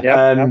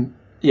 Yeah.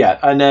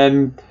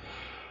 And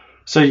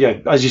so yeah,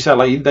 as you said,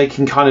 like they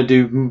can kind of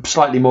do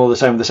slightly more of the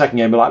same with the second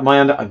game. But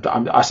like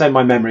I say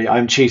my memory,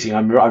 I'm cheating.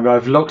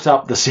 I've looked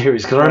up the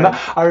series because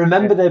I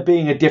remember there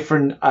being a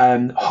different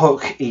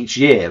hook each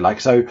year. Like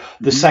so,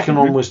 the second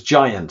one was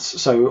Giants,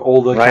 so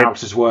all the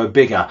characters were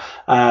bigger.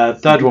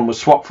 Third one was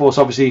Swap Force,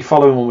 obviously.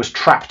 Following one was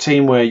Trap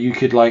Team, where you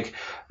could like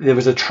there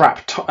was a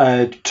trap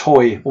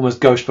toy,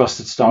 almost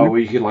Ghostbusters style, where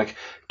you could like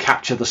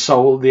capture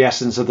the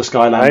essence of the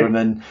Skylander and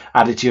then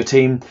add it to your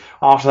team.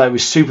 After that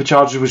was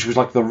Superchargers, which was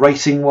like the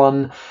racing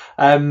one.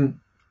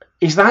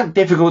 Is that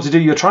difficult to do?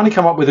 You're trying to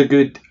come up with a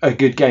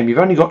good game. You've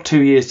only got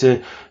 2 years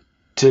to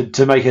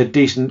make a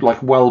decent,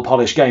 like well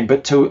polished game,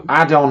 but to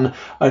add on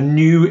a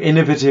new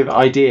innovative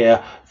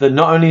idea that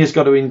not only has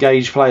got to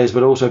engage players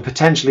but also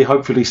potentially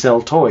hopefully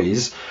sell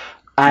toys,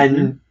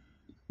 and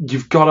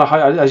you've got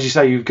as you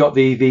say, you've got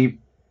the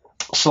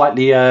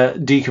slightly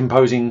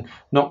decomposing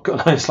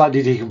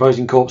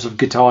corpse of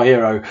Guitar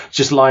Hero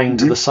just lying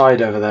to the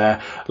side over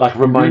there, like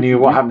reminding you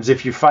what happens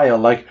if you fail.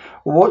 Like,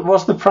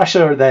 what's the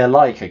pressure there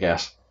like, I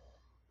guess?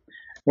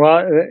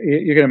 Well,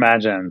 you can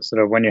imagine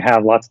sort of when you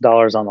have lots of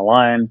dollars on the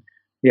line,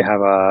 you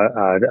have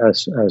a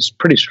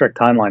pretty strict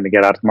timeline to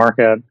get out to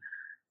market,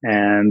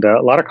 and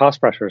a lot of cost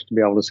pressures to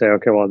be able to say,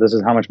 okay, well, this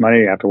is how much money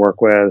you have to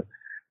work with,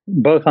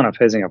 both on a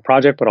phasing of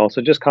project, but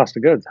also just cost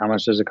of goods. How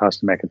much does it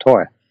cost to make a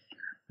toy?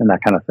 And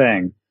that kind of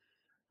thing.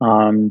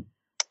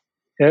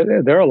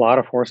 There are a lot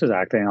of forces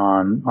acting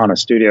on a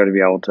studio to be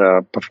able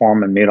to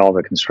perform and meet all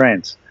the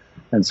constraints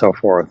and so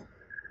forth.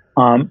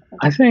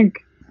 I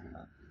think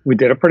we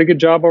did a pretty good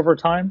job over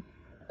time,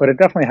 but it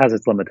definitely has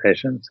its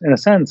limitations. In a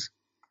sense,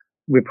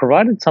 we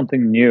provided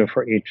something new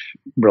for each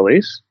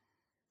release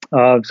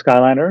of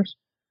Skylanders,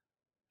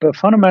 but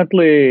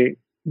fundamentally,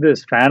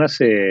 this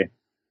fantasy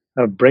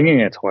of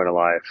bringing a toy to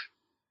life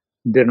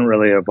didn't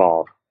really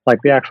evolve.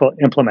 Like the actual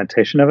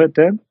implementation of it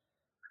did.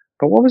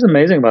 But what was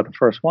amazing about the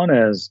first one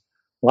is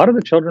a lot of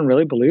the children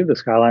really believed the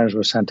Skylanders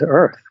were sent to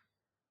Earth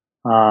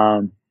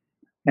and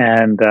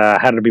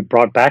had to be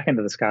brought back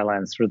into the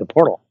Skylands through the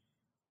portal.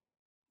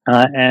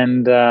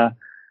 And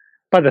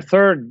by the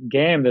third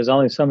game, there's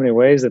only so many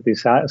ways that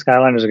these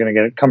Skylanders are going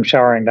to come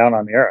showering down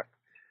on the Earth.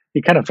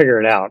 You kind of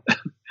figure it out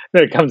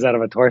that it comes out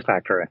of a toy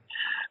factory.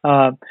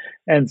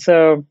 And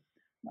so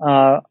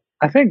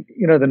I think,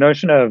 the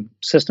notion of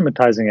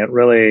systematizing it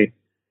really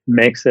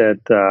makes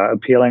it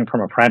appealing from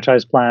a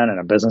franchise plan and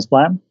a business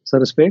plan, so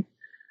to speak.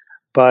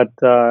 But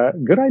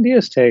good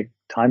ideas take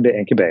time to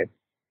incubate,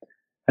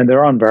 and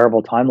they're on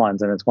variable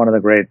timelines, and it's one of the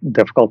great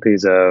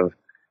difficulties of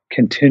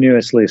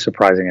continuously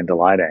surprising and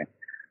delighting.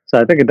 So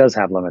I think it does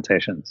have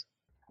limitations.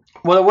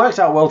 Well, it worked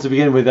out well to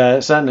begin with.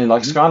 Certainly,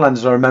 like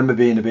Skylanders, I remember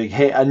being a big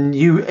hit, and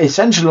you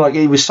essentially, like,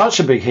 it was such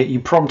a big hit,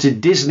 you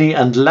prompted Disney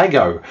and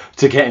Lego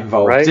to get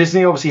involved. Right.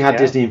 Disney obviously had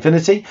Disney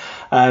Infinity,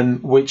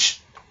 which,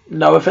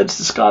 no offense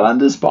to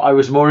Skylanders, but I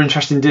was more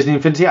interested in Disney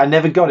Infinity. I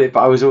never got it, but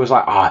I was always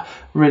like, I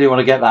really want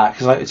to get that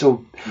because it's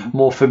all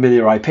more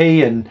familiar IP,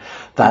 and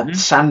that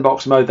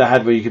sandbox mode they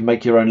had where you could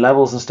make your own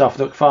levels and stuff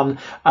looked fun.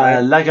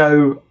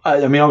 Lego,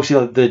 I mean,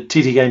 obviously the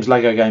TT games,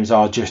 Lego games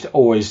are just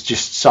always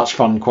just such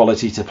fun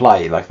quality to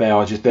play. Like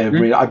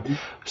really, I'm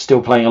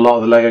still playing a lot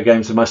of the Lego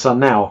games with my son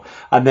now.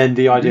 And then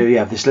the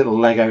idea, this little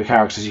Lego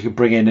characters you could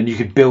bring in and you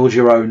could build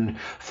your own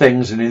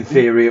things, and in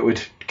theory it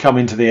would come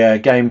into the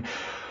game.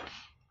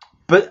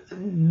 But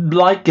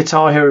like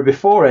Guitar Hero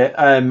before it,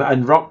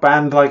 and Rock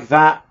Band, like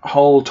that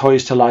whole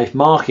Toys to Life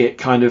market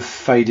kind of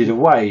faded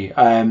away.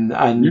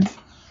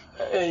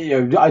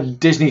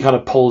 Disney kind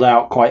of pulled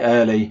out quite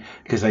early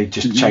because they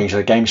just changed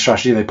their game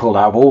strategy. They pulled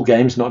out of all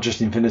games, not just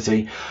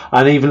Infinity,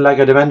 and even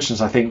Lego Dimensions,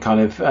 I think, kind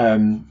of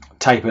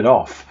tapered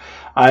off.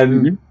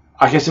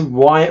 I guess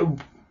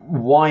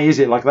why is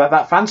it like that?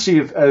 That fantasy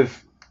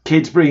of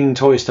kids bringing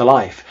toys to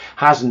life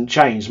hasn't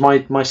changed.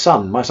 My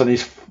son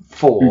is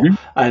 4,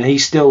 and he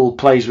still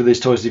plays with his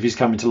toys if he's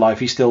coming to life.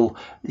 He still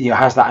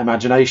has that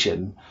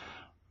imagination.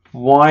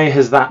 Why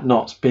has that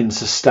not been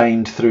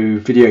sustained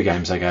through video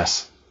games, I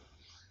guess?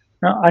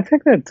 No, I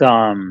think that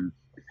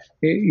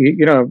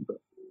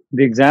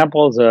the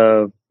examples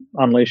of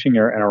unleashing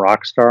your inner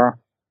rock star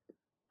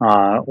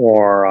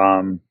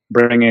or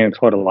bringing a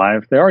toy to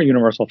life, they are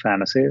universal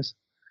fantasies.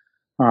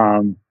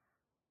 The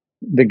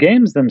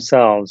games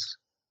themselves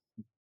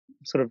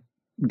sort of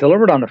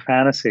delivered on the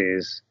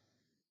fantasies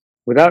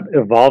without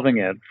evolving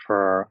it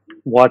for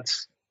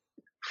what's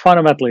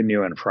fundamentally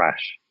new and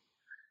fresh.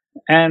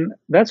 And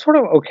that's sort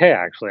of okay,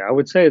 actually. I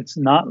would say it's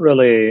not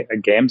really a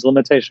game's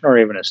limitation or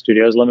even a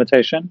studio's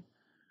limitation.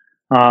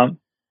 Um,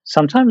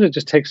 Sometimes it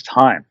just takes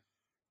time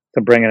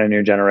to bring in a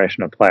new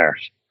generation of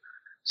players.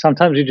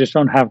 Sometimes you just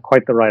don't have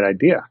quite the right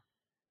idea.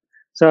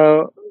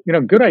 So,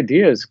 good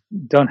ideas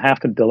don't have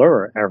to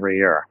deliver every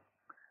year.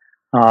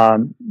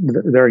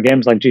 There are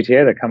games like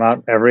GTA that come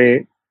out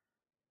every,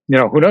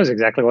 who knows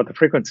exactly what the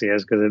frequency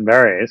is because it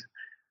varies.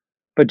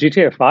 But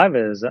GTA 5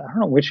 is, I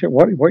don't know which year,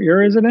 what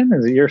year is it in?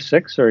 Is it year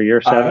 6 or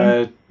year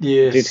 7?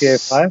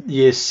 GTA 5?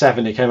 Year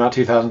 7. It came out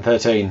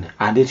 2013,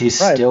 and it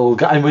is Right.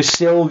 and we're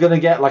still going to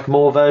get like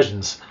more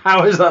versions.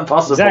 How is that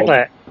possible?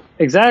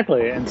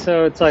 Exactly. And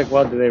so it's like,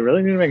 well, do they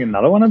really need to make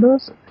another one of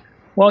those?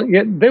 Well,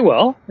 yeah, they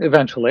will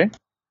eventually.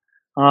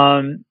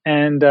 And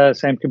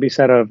same could be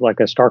said of like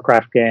a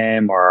StarCraft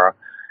game or,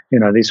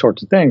 these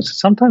sorts of things.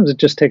 Sometimes it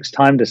just takes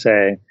time to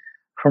say,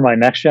 for my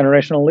next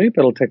generational leap,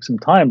 it'll take some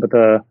time, but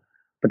the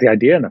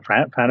idea and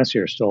the fantasy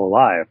are still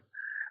alive.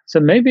 So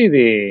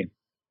maybe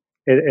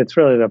it's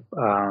really the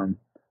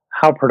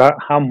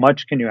how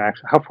much can you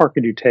actually, how far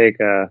could you take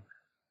a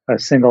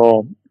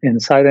single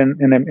insight in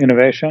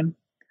innovation?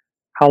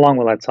 How long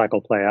will that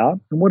cycle play out?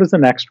 And what is the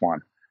next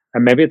one?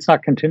 And maybe it's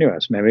not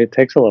continuous. Maybe it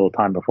takes a little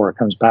time before it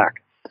comes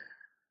back.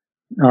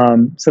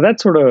 So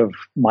that's sort of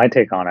my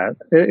take on it.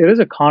 It is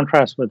a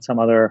contrast with some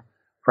other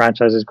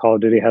franchises. Call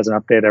of Duty has an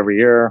update every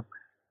year,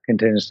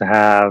 continues to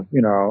have,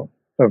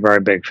 a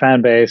very big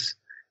fan base,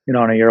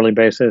 on a yearly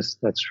basis.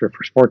 That's true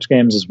for sports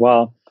games as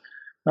well.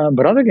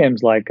 But other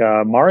games like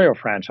Mario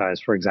franchise,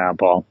 for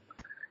example,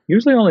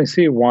 usually only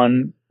see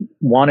one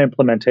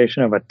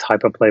implementation of a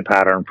type of play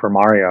pattern for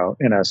Mario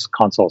in a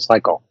console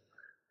cycle.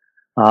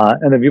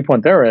 And the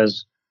viewpoint there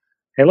is,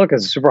 hey, look,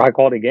 it's a super high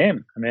quality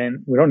game. I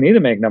mean, we don't need to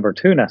make number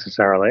 2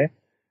 necessarily.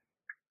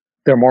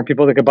 There are more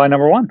people that could buy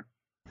number 1.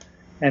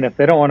 And if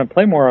they don't want to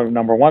play more of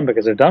number 1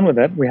 because they're done with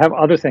it, we have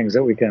other things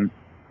that we can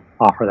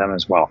offer them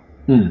as well.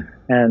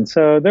 And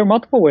so there are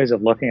multiple ways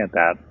of looking at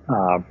that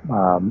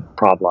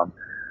problem.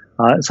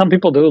 Some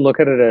people do look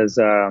at it as,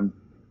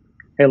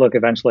 hey, look,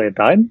 eventually it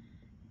died.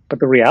 But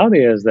the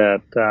reality is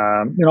that,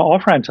 all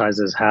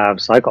franchises have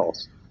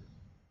cycles.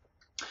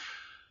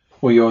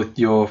 Well,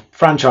 your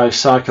franchise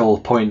cycle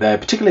point there,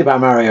 particularly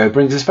about Mario,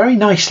 brings us very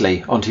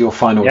nicely onto your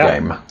final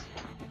game.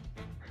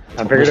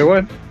 I figured it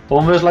would.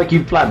 Almost like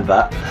you planned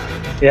that.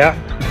 Yeah.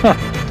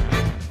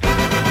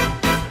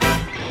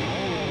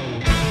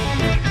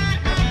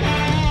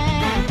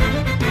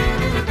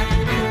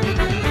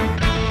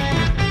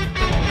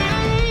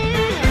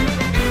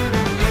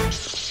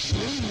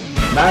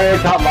 Mario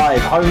Kart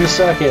Live Home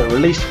Circuit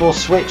released for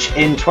Switch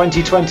in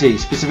 2020,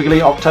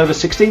 specifically October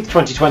 16th,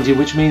 2020,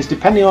 which means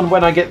depending on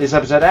when I get this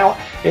episode out,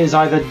 it is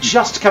either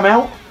just come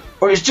out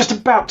or it's just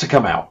about to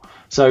come out.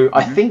 So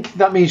I think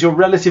that means you're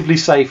relatively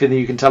safe in that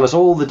you can tell us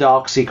all the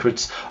dark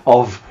secrets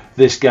of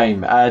this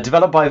game.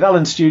 Developed by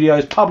Velen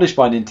Studios, published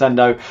by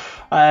Nintendo.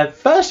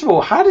 First of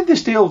all, how did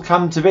this deal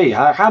come to be?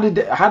 How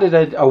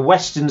did a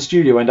Western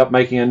studio end up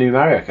making a new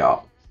Mario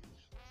Kart?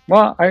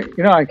 Well, I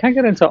can't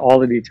get into all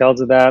the details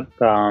of that.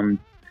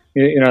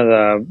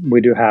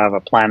 We do have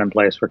a plan in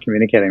place for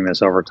communicating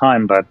this over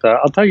time, but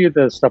I'll tell you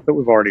the stuff that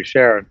we've already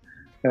shared,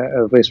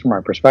 at least from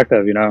our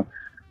perspective.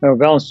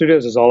 Velen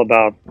Studios is all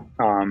about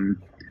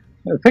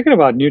thinking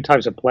about new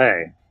types of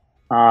play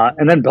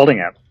and then building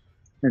it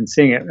and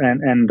seeing it.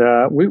 And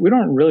we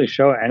don't really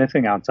show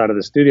anything outside of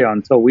the studio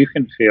until we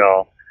can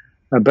feel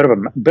a bit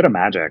of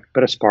magic, a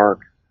bit of spark,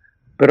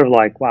 a bit of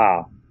like,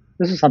 wow,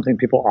 this is something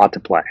people ought to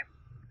play.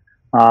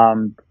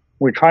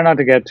 We try not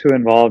to get too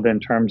involved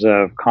in terms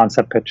of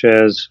concept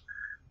pitches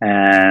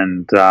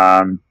and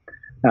kind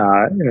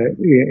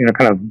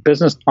of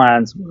business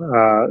plans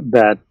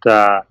that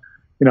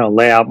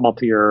lay out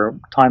multi-year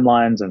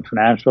timelines and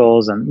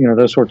financials and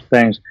those sorts of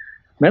things.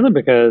 Mainly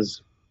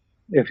because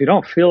if you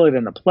don't feel it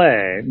in the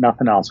play,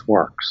 nothing else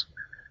works.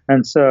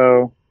 And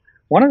so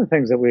one of the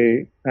things that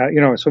we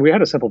so we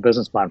had a simple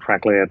business plan,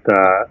 frankly, at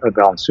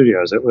Velen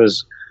Studios. It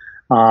was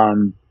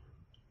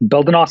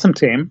build an awesome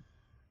team.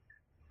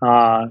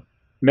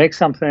 Make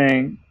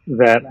something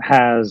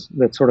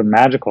that's sort of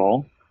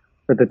magical,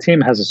 that the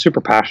team has a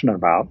super passionate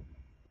about.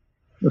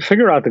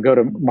 Figure out the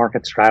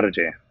go-to-market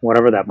strategy,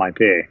 whatever that might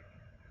be,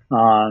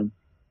 and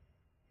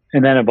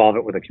then evolve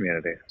it with the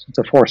community. So it's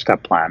a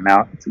 4-step plan.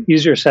 Now, it's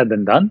easier said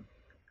than done,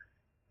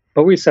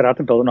 but we set out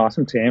to build an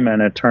awesome team,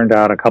 and it turned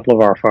out a couple of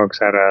our folks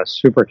had a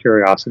super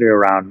curiosity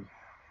around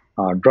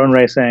drone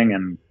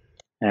racing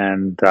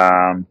and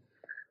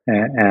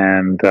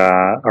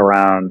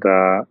around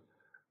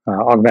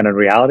augmented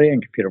reality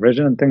and computer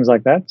vision and things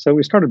like that. So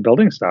we started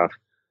building stuff,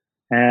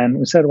 and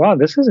we said, wow,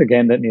 this is a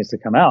game that needs to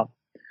come out.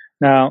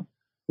 Now,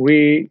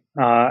 we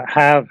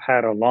have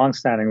had a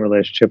long-standing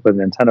relationship with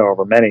Nintendo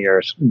over many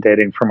years,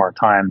 dating from our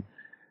time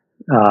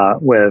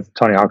with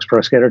Tony Hawk's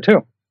Pro Skater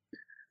 2.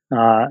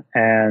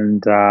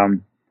 And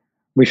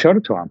we showed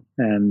it to him.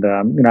 And,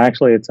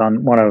 actually, it's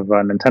on one of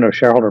Nintendo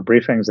shareholder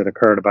briefings that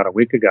occurred about a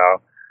week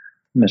ago.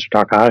 Mr.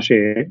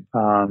 Takahashi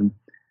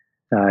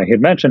he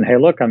had mentioned, hey,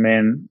 look, I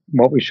mean,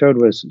 what we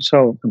showed was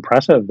so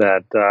impressive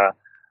that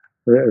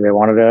they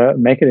wanted to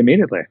make it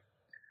immediately.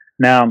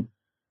 Now,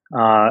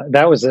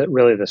 that was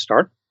really the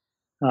start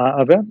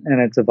of it,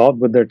 and it's evolved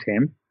with their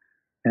team.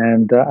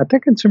 And I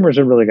think consumers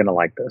are really going to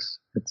like this.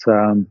 It's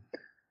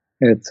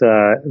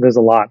there's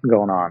a lot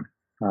going on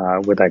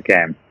with that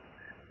game,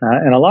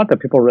 and a lot that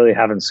people really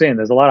haven't seen.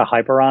 There's a lot of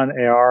hype around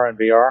AR and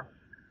VR.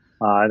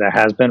 There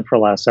has been for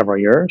the last several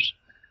years,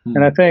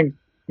 and I think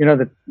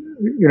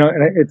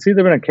it's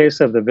either been a case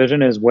of the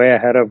vision is way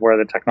ahead of where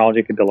the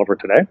technology can deliver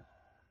today,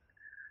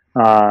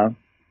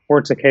 or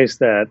it's a case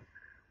that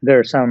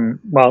there's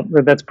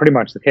that's pretty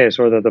much the case,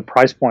 or that the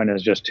price point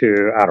is just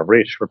too out of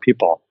reach for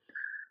people.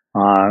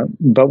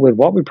 But with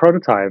what we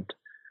prototyped,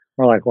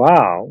 we're like,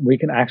 wow, we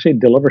can actually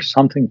deliver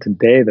something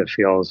today that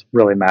feels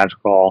really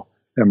magical,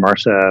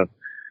 immersive,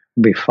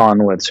 be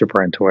fun with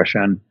super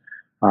intuition,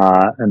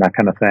 and that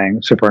kind of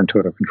thing. Super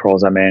intuitive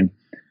controls, I mean.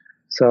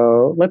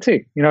 So let's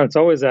see. It's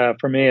always,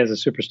 for me as a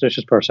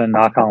superstitious person,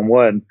 knock on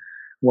wood,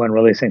 when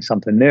releasing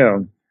something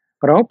new.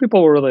 But I hope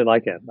people will really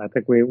like it. I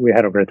think we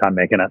had a great time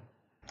making it.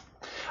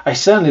 It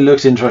certainly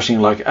looks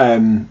interesting. Like,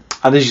 and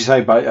as you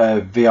say about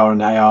VR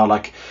and AR,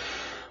 like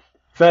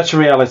virtual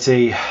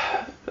reality,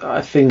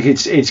 I think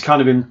it's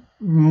kind of been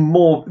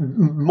more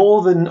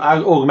than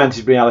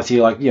augmented reality.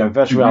 Like,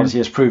 virtual reality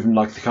has proven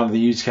like the kind of the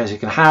use case it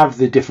can have,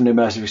 the different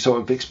immersive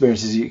sort of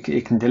experiences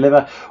it can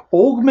deliver.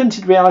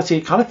 Augmented reality,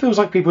 it kind of feels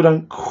like people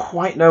don't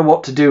quite know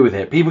what to do with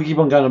it. People keep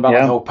on going about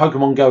like, oh,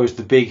 Pokemon Go is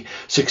the big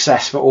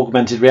success for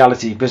augmented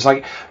reality, but it's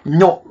like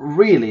not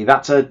really.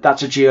 That's a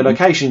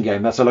geolocation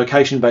game. That's a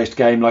location based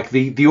game. Like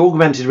the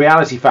augmented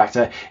reality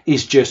factor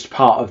is just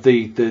part of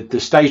the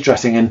stage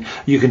dressing, and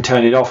you can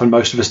turn it off, and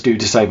most of us do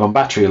to save on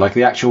battery. Like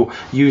the actual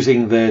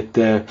using the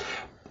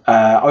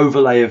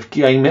overlay of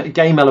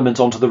game elements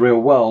onto the real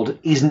world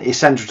isn't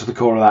essential to the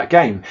core of that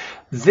game.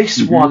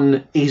 This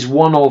one is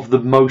one of the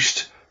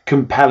most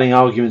compelling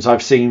arguments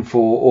I've seen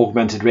for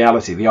augmented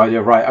reality. The idea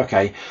of, right,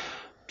 okay,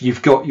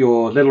 you've got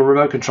your little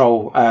remote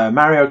control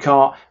Mario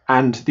Kart,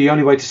 and the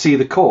only way to see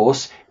the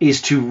course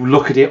is to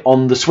look at it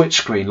on the Switch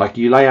screen. Like,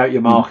 you lay out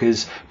your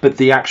markers, but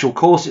the actual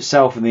course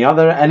itself and the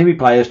other enemy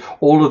players,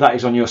 all of that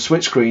is on your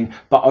Switch screen,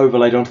 but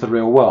overlaid onto the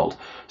real world.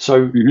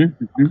 So,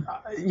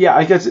 yeah,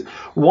 I guess,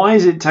 why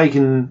are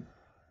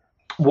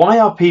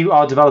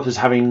developers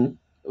having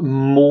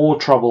more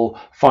trouble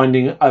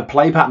finding a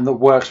play pattern that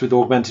works with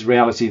augmented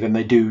reality than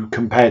they do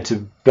compared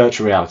to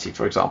virtual reality,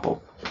 for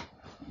example?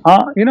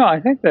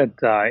 I think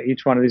that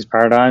each one of these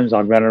paradigms,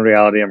 augmented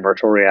reality and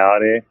virtual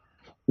reality,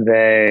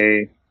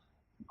 they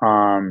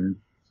have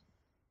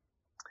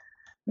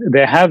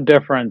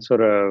different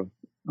sort of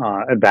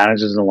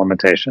advantages and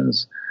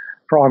limitations.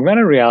 For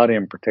augmented reality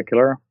in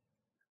particular,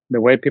 the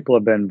way people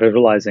have been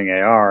visualizing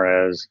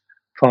AR is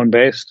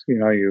phone-based.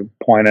 You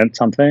point at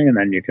something and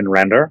then you can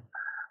render,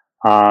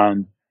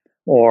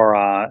 or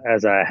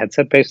as a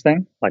headset-based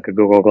thing, like a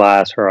Google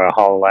Glass or a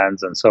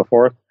HoloLens and so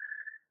forth.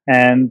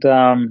 And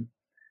the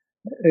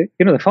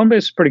phone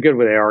base is pretty good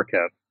with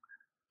ARKit,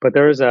 but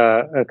there is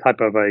a type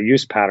of a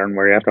use pattern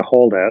where you have to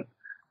hold it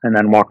and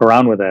then walk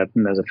around with it,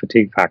 and there's a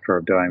fatigue factor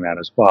of doing that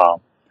as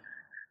well.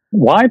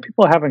 Why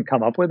people haven't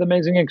come up with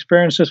amazing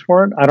experiences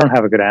for it, I don't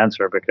have a good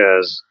answer,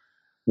 because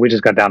we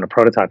just got down to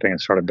prototyping and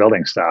started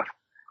building stuff,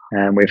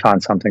 and we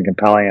found something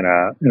compelling in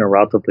a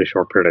relatively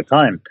short period of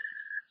time.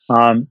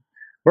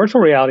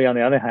 Virtual reality, on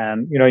the other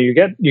hand, you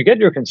get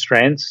your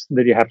constraints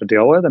that you have to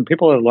deal with, and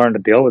people have learned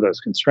to deal with those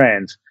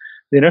constraints.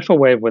 The initial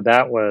wave with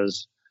that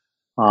was,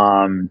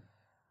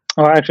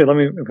 actually, let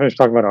me finish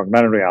talking about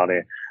augmented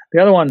reality.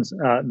 The other ones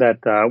with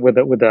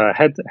the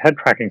head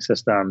tracking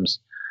systems,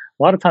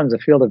 a lot of times the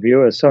field of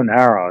view is so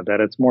narrow that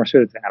it's more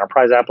suited to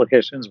enterprise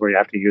applications where you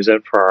have to use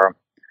it for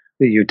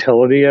the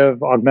utility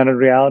of augmented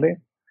reality,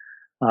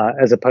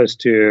 as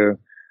opposed to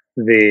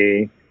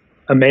the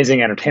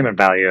amazing entertainment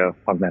value of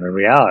augmented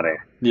reality.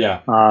 Yeah.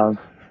 So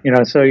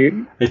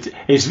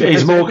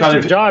it's more kind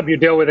of your job. You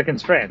deal with the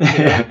constraints.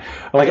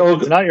 Like,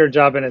 it's not your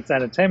job and it's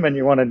entertainment.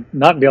 You want to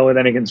not deal with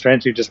any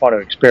constraints. You just want to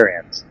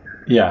experience.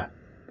 Yeah.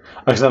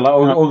 Like I said, like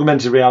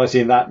augmented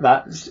reality in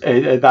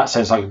that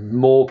sense, like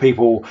more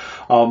people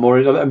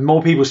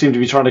seem to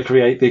be trying to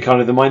create the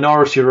kind of the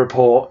Minority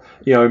Report,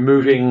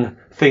 moving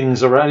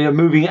things around,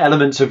 moving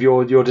elements of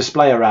your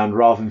display around,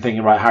 rather than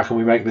thinking, right, how can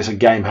we make this a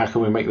game? How can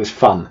we make this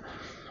fun?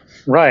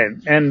 Right.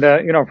 And,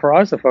 for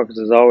us, the focus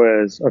is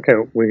always, okay,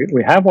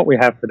 we have what we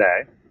have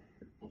today.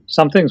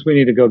 Some things we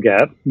need to go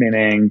get,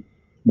 meaning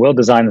we'll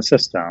design the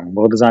system,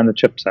 we'll design the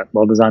chipset,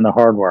 we'll design the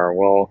hardware,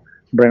 we'll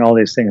bring all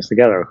these things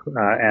together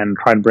and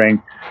try to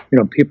bring,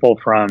 people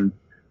from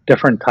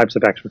different types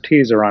of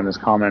expertise around this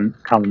common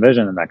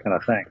vision and that kind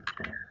of thing.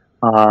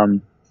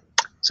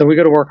 So we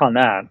got to work on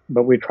that,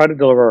 but we try to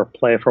deliver a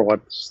play for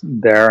what's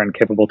there and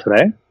capable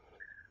today.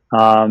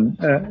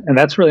 And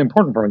that's really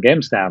important from a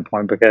game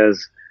standpoint,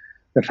 because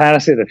the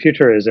fantasy of the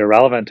future is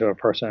irrelevant to a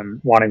person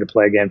wanting to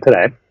play a game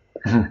today.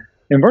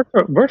 And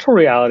virtual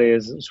reality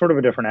is sort of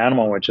a different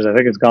animal, which is, I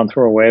think it's gone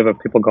through a wave of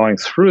people going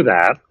through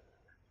that,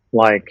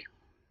 like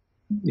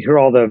hear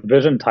all the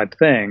vision type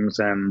things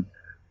and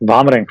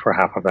vomiting for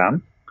half of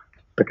them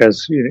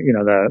because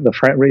either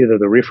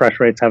the refresh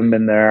rates haven't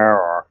been there,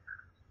 or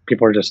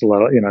people are just a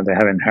little, they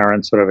have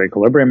inherent sort of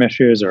equilibrium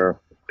issues, or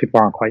people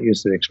aren't quite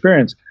used to the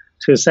experience,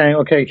 to saying,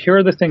 okay, here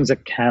are the things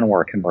that can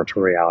work in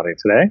virtual reality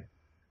today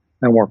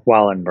and work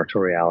well in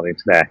virtual reality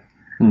today.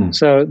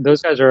 So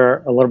those guys are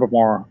a little bit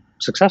more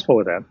successful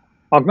with it.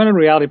 Augmented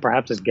reality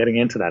perhaps is getting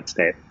into that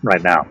state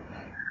right now,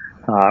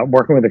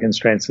 working with the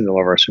constraints to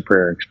deliver a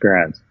superior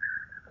experience.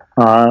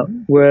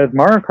 With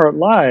Mario Kart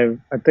Live,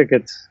 I think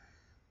it's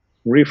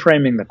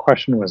reframing the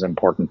question was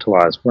important to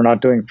us. We're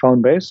not doing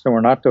phone-based and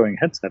we're not doing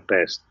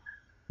headset-based.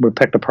 We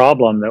picked a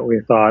problem that we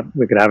thought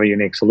we could have a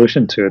unique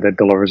solution to that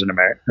delivers an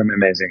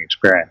amazing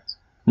experience.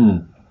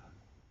 And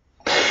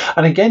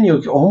again,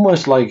 you're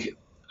almost like,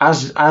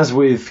 as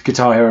with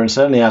Guitar Hero and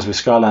certainly as with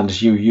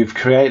Skylanders, you've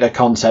created a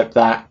concept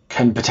that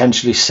can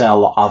potentially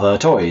sell other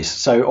toys.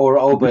 So,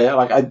 albeit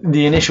like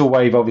the initial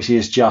wave obviously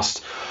is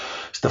just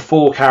the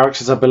 4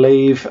 characters, I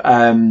believe.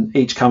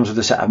 Each comes with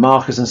a set of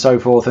markers and so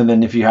forth, and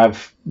then if you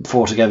have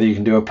 4 together, you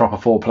can do a proper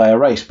 4-player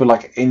race. But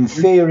like in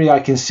theory,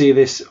 I can see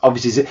this.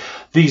 Obviously,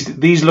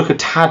 these look a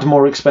tad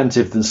more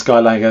expensive than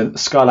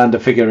Skylander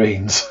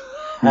figurines.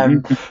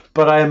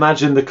 But I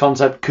imagine the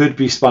concept could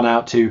be spun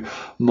out to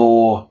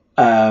more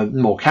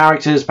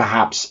characters,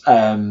 perhaps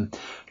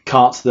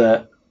carts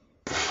that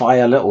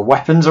fire little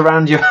weapons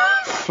around your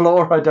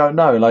floor. I don't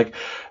know.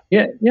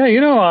 Yeah,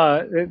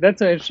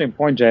 that's an interesting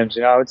point, James.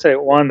 I would say,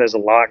 one, there's a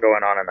lot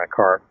going on in that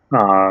cart,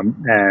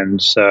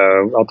 and so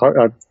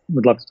I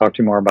would love to talk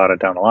to you more about it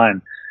down the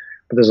line.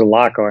 But there's a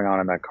lot going on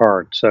in that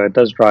cart, so it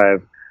does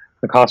drive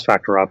the cost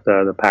factor up.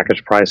 The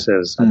package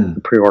prices,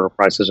 the pre-order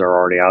prices are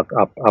already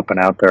up and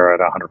out there at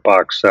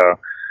 $100. So,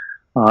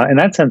 in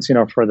that sense,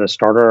 for the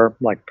starter,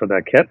 like for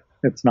the kit,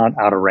 it's not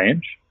out of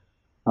range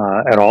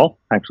at all.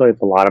 Actually,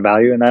 it's a lot of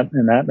value in that.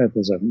 It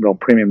is a real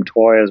premium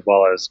toy as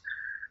well as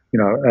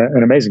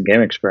an amazing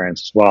game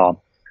experience as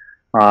well.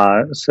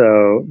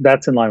 So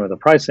that's in line with the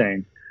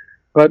pricing,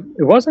 but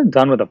it wasn't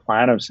done with a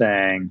plan of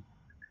saying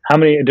how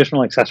many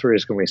additional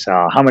accessories can we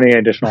sell, how many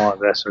additional of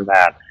this or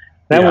that.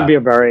 That would be a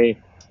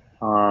very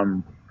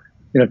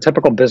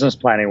typical business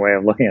planning way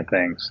of looking at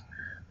things.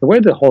 The way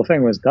the whole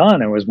thing was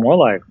done, it was more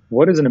like,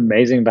 what is an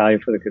amazing value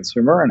for the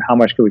consumer and how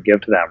much can we give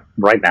to them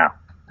right now?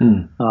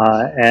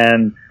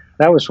 And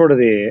that was sort of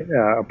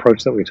the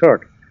approach that we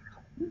took.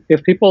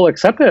 If people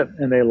accept it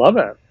and they love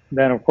it,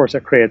 then of course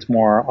it creates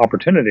more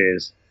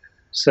opportunities.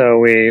 So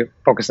we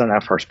focused on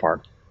that first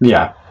part.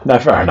 Yeah, no,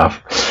 fair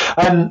enough.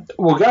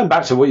 Well, going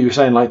back to what you were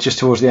saying, like just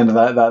towards the end of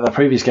that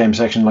previous game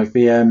section, like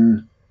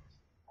the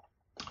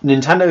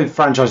Nintendo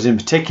franchises in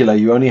particular,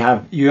 you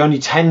only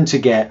tend to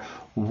get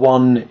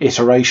one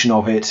iteration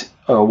of it,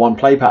 or one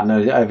play pattern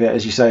of it,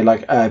 as you say,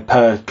 like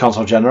per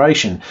console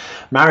generation.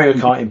 Mario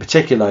Kart in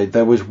particular,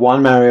 there was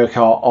one Mario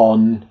Kart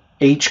on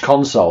each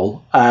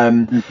console,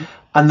 and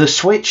the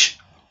Switch.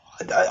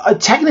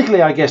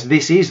 Technically, I guess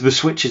this is the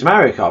Switch's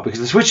Mario Kart, because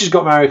the Switch has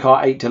got Mario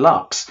Kart 8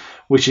 Deluxe,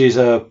 which is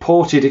a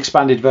ported,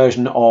 expanded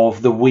version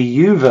of the Wii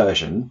U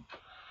version.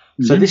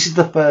 So this is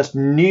the first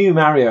new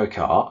Mario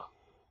Kart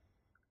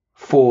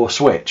for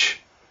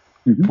Switch,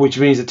 which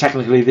means that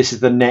technically this is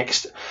the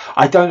next.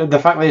 I don't know. The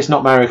fact that it's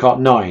not Mario Kart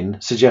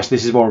 9 suggests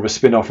this is more of a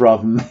spin-off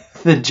rather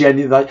than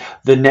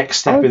the next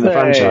step in the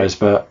franchise.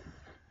 But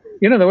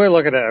the way I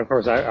look at it, of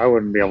course, I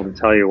wouldn't be able to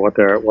tell you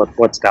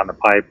what's down the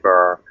pipe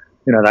or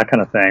that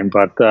kind of thing.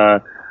 But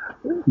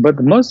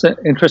the most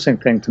interesting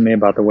thing to me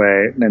about the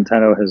way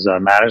Nintendo has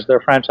managed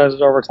their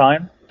franchises over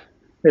time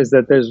is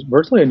that there's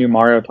virtually a new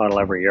Mario title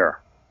every year.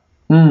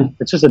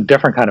 It's just a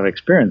different kind of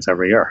experience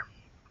every year.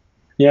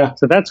 Yeah.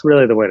 So that's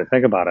really the way to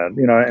think about it.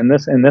 In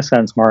this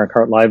sense, Mario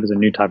Kart Live is a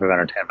new type of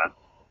entertainment.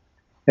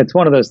 It's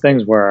one of those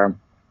things where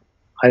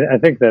I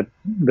think that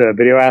the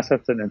video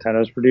assets that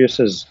Nintendo's produced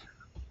has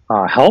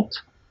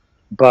helped,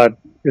 but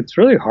it's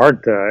really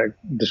hard to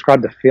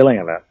describe the feeling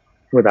of it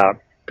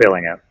without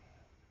feeling it.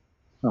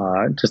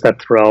 Just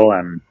that thrill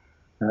and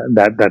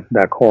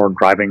that core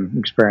driving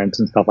experience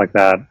and stuff like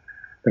that,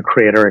 the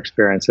creator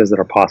experiences that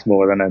are possible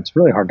within it. It's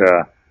really hard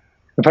to.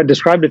 If I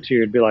described it to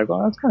you, it'd be like,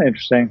 well, that's kind of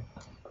interesting.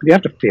 But you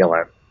have to feel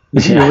it.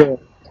 You really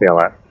feel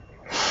it.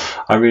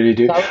 I really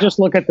do. So I would just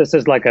look at this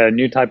as like a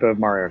new type of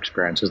Mario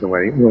experience. Is the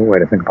way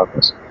to think about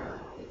this.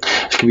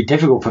 It can be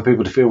difficult for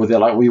people to feel with it.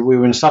 Like we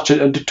were in such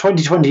a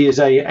 2020 is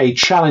a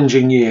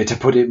challenging year, to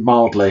put it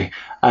mildly.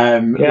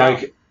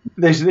 Like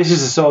this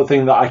is the sort of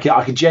thing that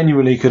I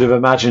genuinely could have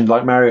imagined,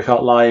 like Mario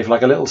Kart Live,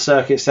 like a little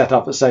circuit set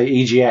up at say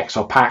EGX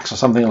or PAX or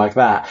something like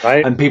that,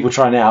 right? And people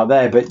trying it out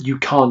there, but you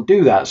can't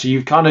do that. So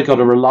you've kind of got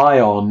to rely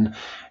on,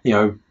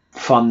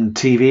 fun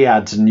TV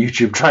ads and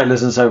YouTube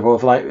trailers and so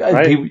forth. Like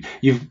right.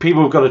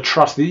 People have got to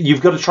trust.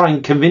 You've got to try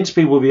and convince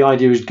people the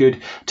idea is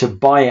good to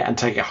buy it and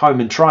take it home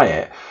and try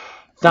it.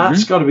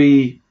 That's got to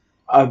be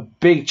a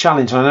big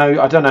challenge.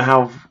 I don't know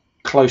how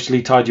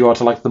closely tied you are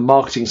to like the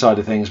marketing side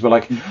of things, but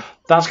like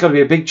that's got to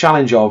be a big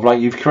challenge of like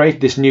you've created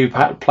this new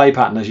play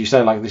pattern, as you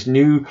say, like this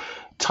new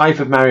type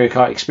of Mario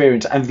Kart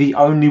experience, and the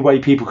only way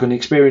people can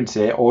experience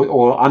it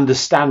or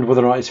understand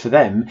whether or not it's for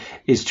them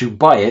is to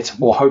buy it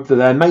or hope that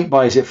their mate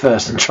buys it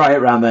first and try it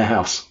around their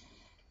house.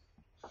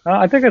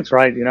 I think it's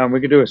right. We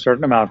could do a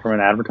certain amount from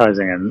an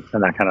advertising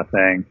and that kind of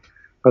thing,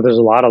 but there's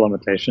a lot of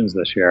limitations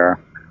this year.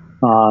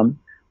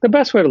 The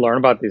best way to learn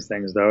about these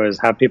things, though, is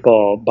have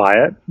people buy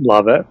it,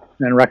 love it,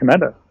 and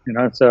recommend it.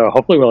 So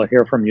hopefully we'll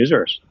hear from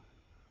users,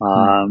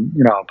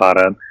 about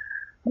it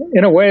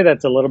in a way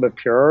that's a little bit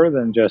purer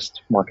than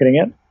just marketing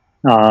it.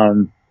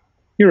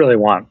 You really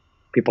want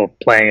people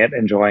playing it,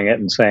 enjoying it,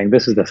 and saying,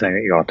 this is the thing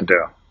that you ought to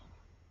do.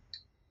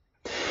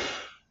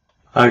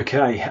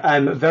 Okay,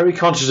 I'm very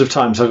conscious of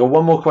time, so I've got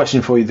one more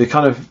question for you that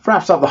kind of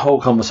wraps up the whole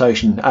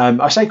conversation.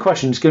 I say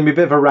question, it's going to be a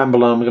bit of a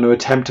ramble, and I'm going to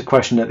attempt a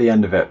question at the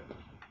end of it.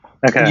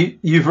 Okay.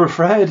 You've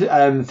referred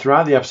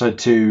throughout the episode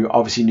to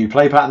obviously new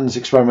play patterns,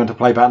 experimental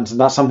play patterns, and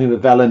that's something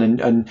that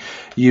Velen and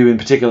you in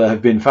particular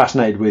have been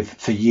fascinated with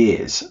for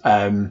years.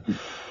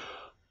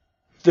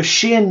 The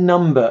sheer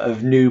number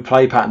of new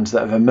play patterns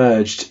that have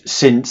emerged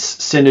since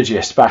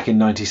Synergist back in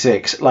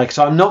 '96,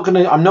 so I'm not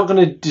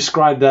gonna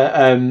describe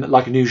that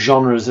like new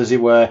genres, as it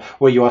were,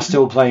 where you are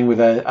still playing with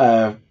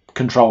a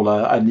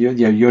controller and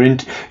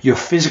your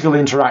physical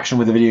interaction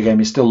with the video game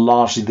is still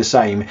largely the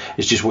same.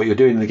 It's just what you're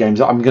doing in the games.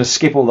 I'm going to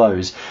skip all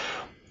those.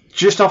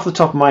 Just off the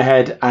top of my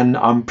head, and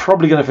I'm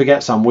probably going to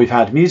forget some, we've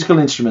had musical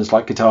instruments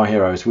like Guitar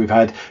Heroes, we've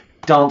had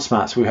dance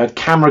mats, we've had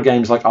camera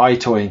games like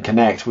iToy and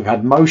Kinect, we've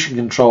had motion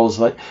controls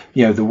like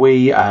the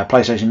Wii,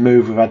 PlayStation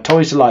Move, we've had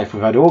Toys to Life,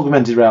 we've had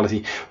augmented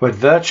reality, we've had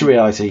virtual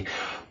reality.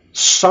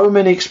 So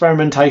many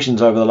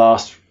experimentations over the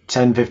last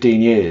 10-15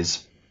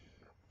 years.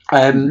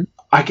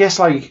 I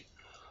guess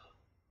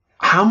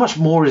how much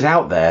more is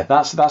out there?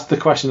 That's the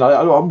question.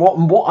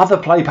 What other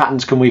play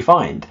patterns can we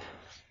find?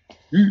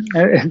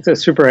 It's a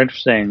super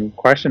interesting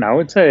question. I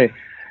would say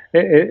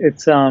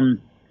it's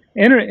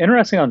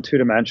interesting on two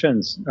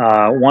dimensions.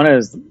 One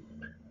is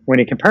when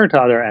you compare it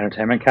to other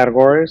entertainment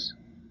categories,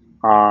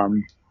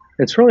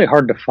 it's really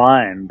hard to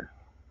find.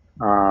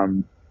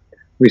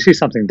 We see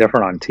something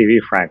different on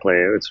TV, frankly.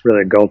 It's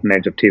really a golden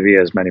age of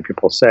TV, as many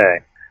people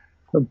say.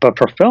 But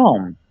for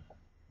film,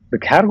 the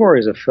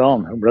categories of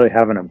film really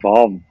haven't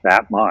evolved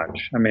that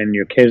much. I mean,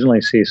 you occasionally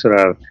see sort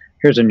of,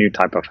 here's a new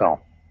type of film,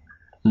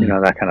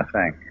 that kind of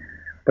thing.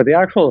 But the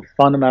actual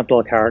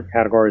fundamental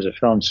categories of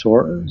film,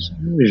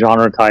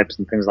 genre types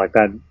and things like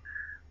that,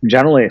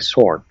 generally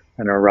sort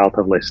and are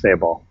relatively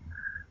stable.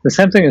 The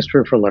same thing is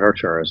true for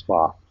literature as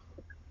well.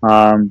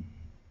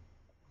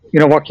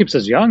 What keeps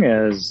us young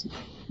is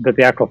that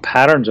the actual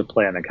patterns of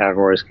play in the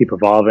categories keep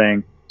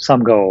evolving.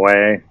 Some go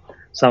away.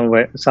 Some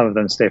of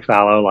them stay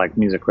fallow, like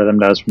music rhythm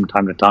does from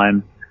time to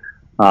time,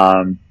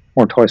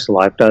 or Toys to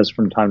Life does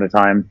from time to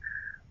time.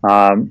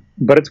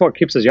 But it's what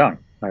keeps us young,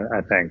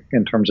 I think,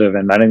 in terms of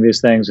inventing these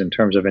things, in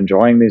terms of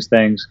enjoying these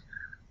things.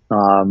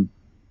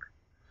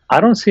 I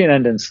don't see an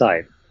end in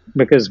sight,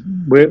 because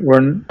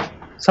we're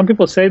some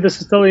people say this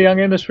is still a young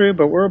industry,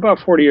 but we're about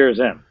 40 years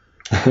in.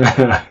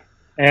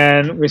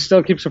 And we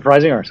still keep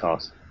surprising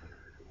ourselves.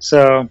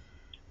 So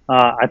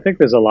I think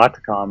there's a lot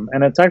to come.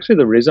 And it's actually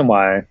the reason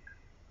why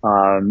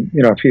a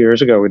few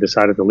years ago we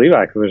decided to leave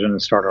Activision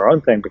and start our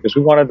own thing, because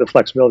we wanted the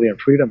flexibility and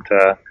freedom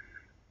to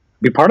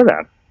be part of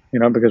that,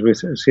 because we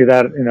see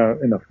that,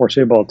 in the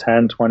foreseeable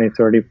 10, 20,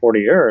 30, 40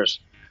 years,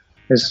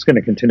 this is going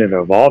to continue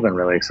to evolve in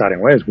really exciting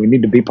ways. We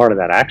need to be part of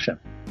that action.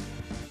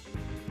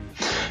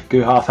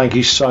 Guha, thank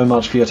you so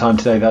much for your time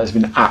today. That has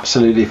been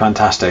absolutely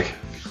fantastic.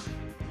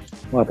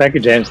 Well, thank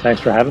you, James.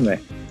 Thanks for having me.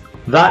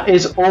 That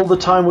is all the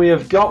time we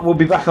have got. We'll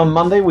be back on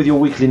Monday with your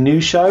weekly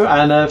news show.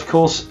 And of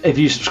course, if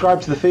you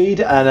subscribe to the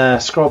feed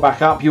and scroll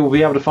back up, you'll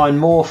be able to find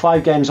more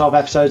 5 Games Of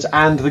episodes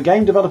and the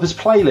Game Developers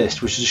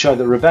Playlist, which is a show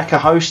that Rebecca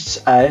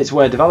hosts. It's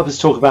where developers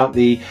talk about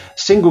the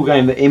single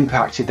game that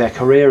impacted their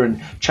career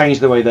and changed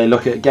the way they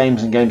look at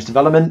games and games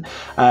development.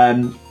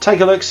 Take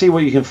a look, see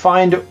what you can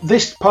find.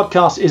 This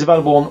podcast is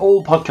available on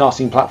all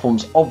podcasting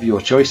platforms of your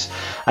choice,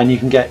 and you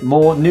can get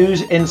more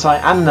news,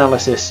 insight and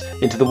analysis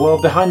into the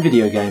world behind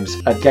video games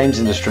at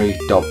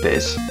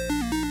gamesindustry.biz.